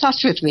get in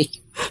touch with me.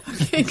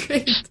 Okay,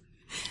 great.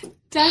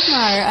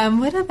 Dagmar,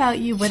 what about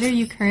you? What are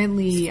you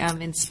currently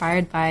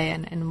inspired by,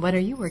 and what are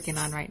you working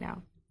on right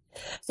now?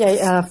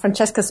 Yeah,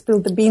 Francesca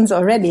spilled the beans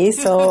already,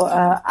 so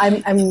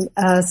I'm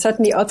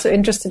certainly also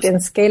interested in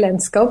scale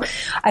and scope.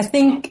 I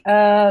think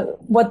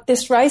what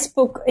this rice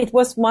book, it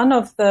was one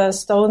of the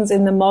stones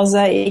in the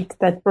mosaic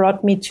that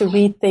brought me to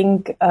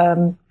rethink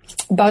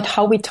about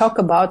how we talk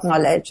about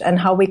knowledge and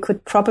how we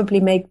could probably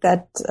make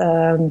that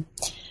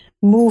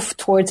move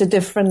towards a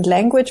different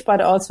language,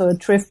 but also a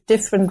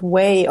different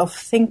way of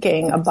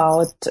thinking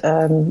about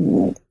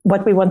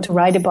what we want to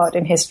write about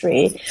in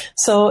history.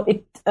 So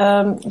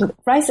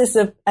rice is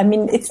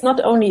it's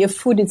not only a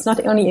food, it's not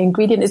only an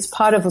ingredient, it's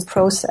part of a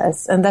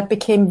process. And that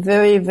became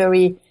very,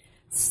 very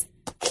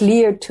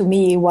clear to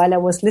me while I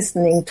was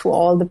listening to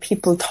all the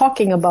people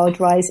talking about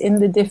rice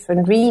in the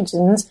different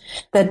regions,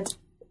 that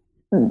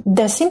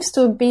there seems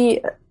to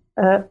be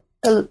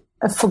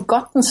a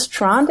forgotten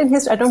strand in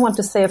history. I don't want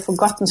to say a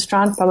forgotten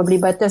strand probably,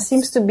 but there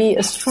seems to be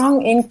a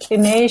strong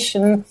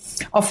inclination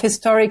of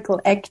historical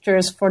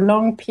actors for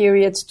long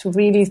periods to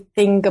really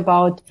think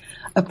about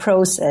a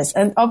process.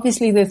 And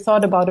obviously they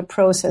thought about a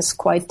process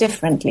quite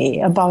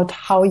differently, about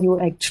how you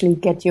actually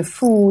get your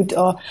food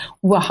or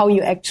how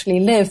you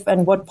actually live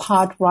and what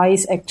part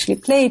rice actually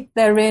played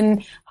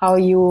therein, how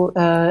you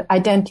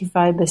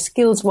identify the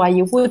skills, why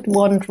you would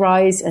want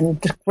rice and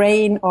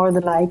grain or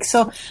the like.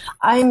 So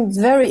I'm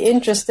very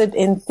interested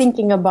interested in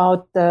thinking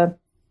about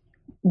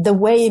the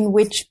way in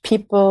which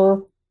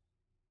people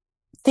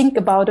think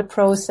about a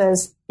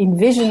process,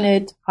 envision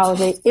it, how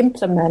they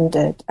implement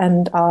it.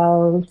 And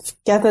I'll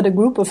gathered a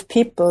group of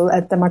people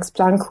at the Max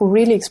Planck who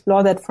really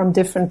explore that from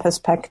different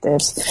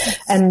perspectives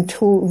and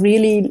who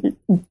really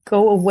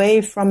go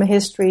away from a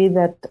history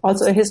that,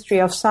 also a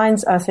history of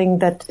science, I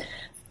think, that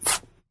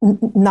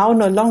now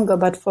no longer,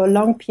 but for a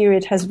long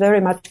period has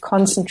very much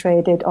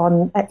concentrated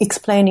on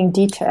explaining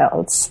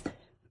details,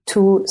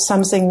 to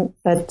something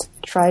that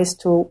tries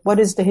to, what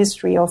is the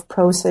history of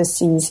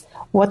processes?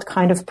 What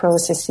kind of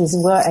processes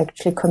were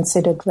actually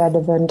considered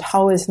relevant?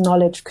 How is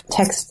knowledge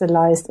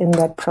contextualized in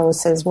that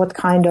process? What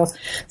kind of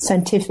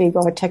scientific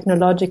or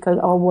technological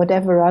or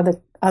whatever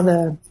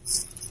other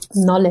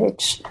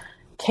knowledge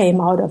came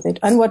out of it?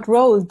 And what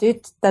role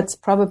did, that's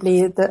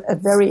probably a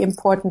very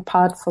important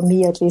part for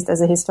me, at least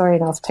as a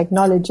historian of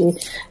technology,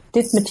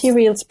 did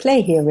materials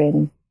play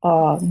herein,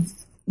 or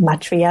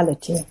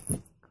materiality?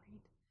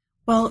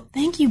 Well,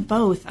 thank you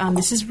both.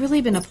 This has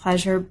really been a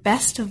pleasure.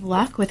 Best of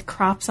luck with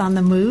Crops on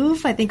the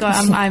Move. I think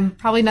I'm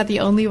probably not the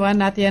only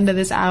one at the end of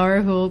this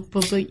hour who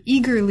will be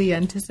eagerly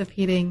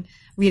anticipating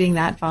reading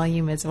that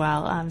volume as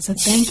well. So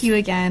thank you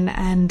again,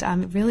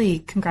 and really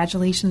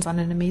congratulations on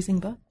an amazing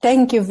book.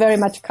 Thank you very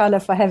much, Carla,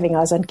 for having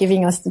us and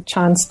giving us the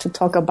chance to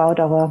talk about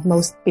our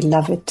most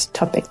beloved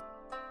topic.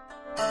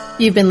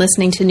 You've been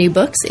listening to New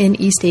Books in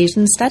East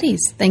Asian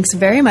Studies. Thanks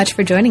very much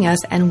for joining us,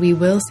 and we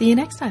will see you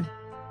next time.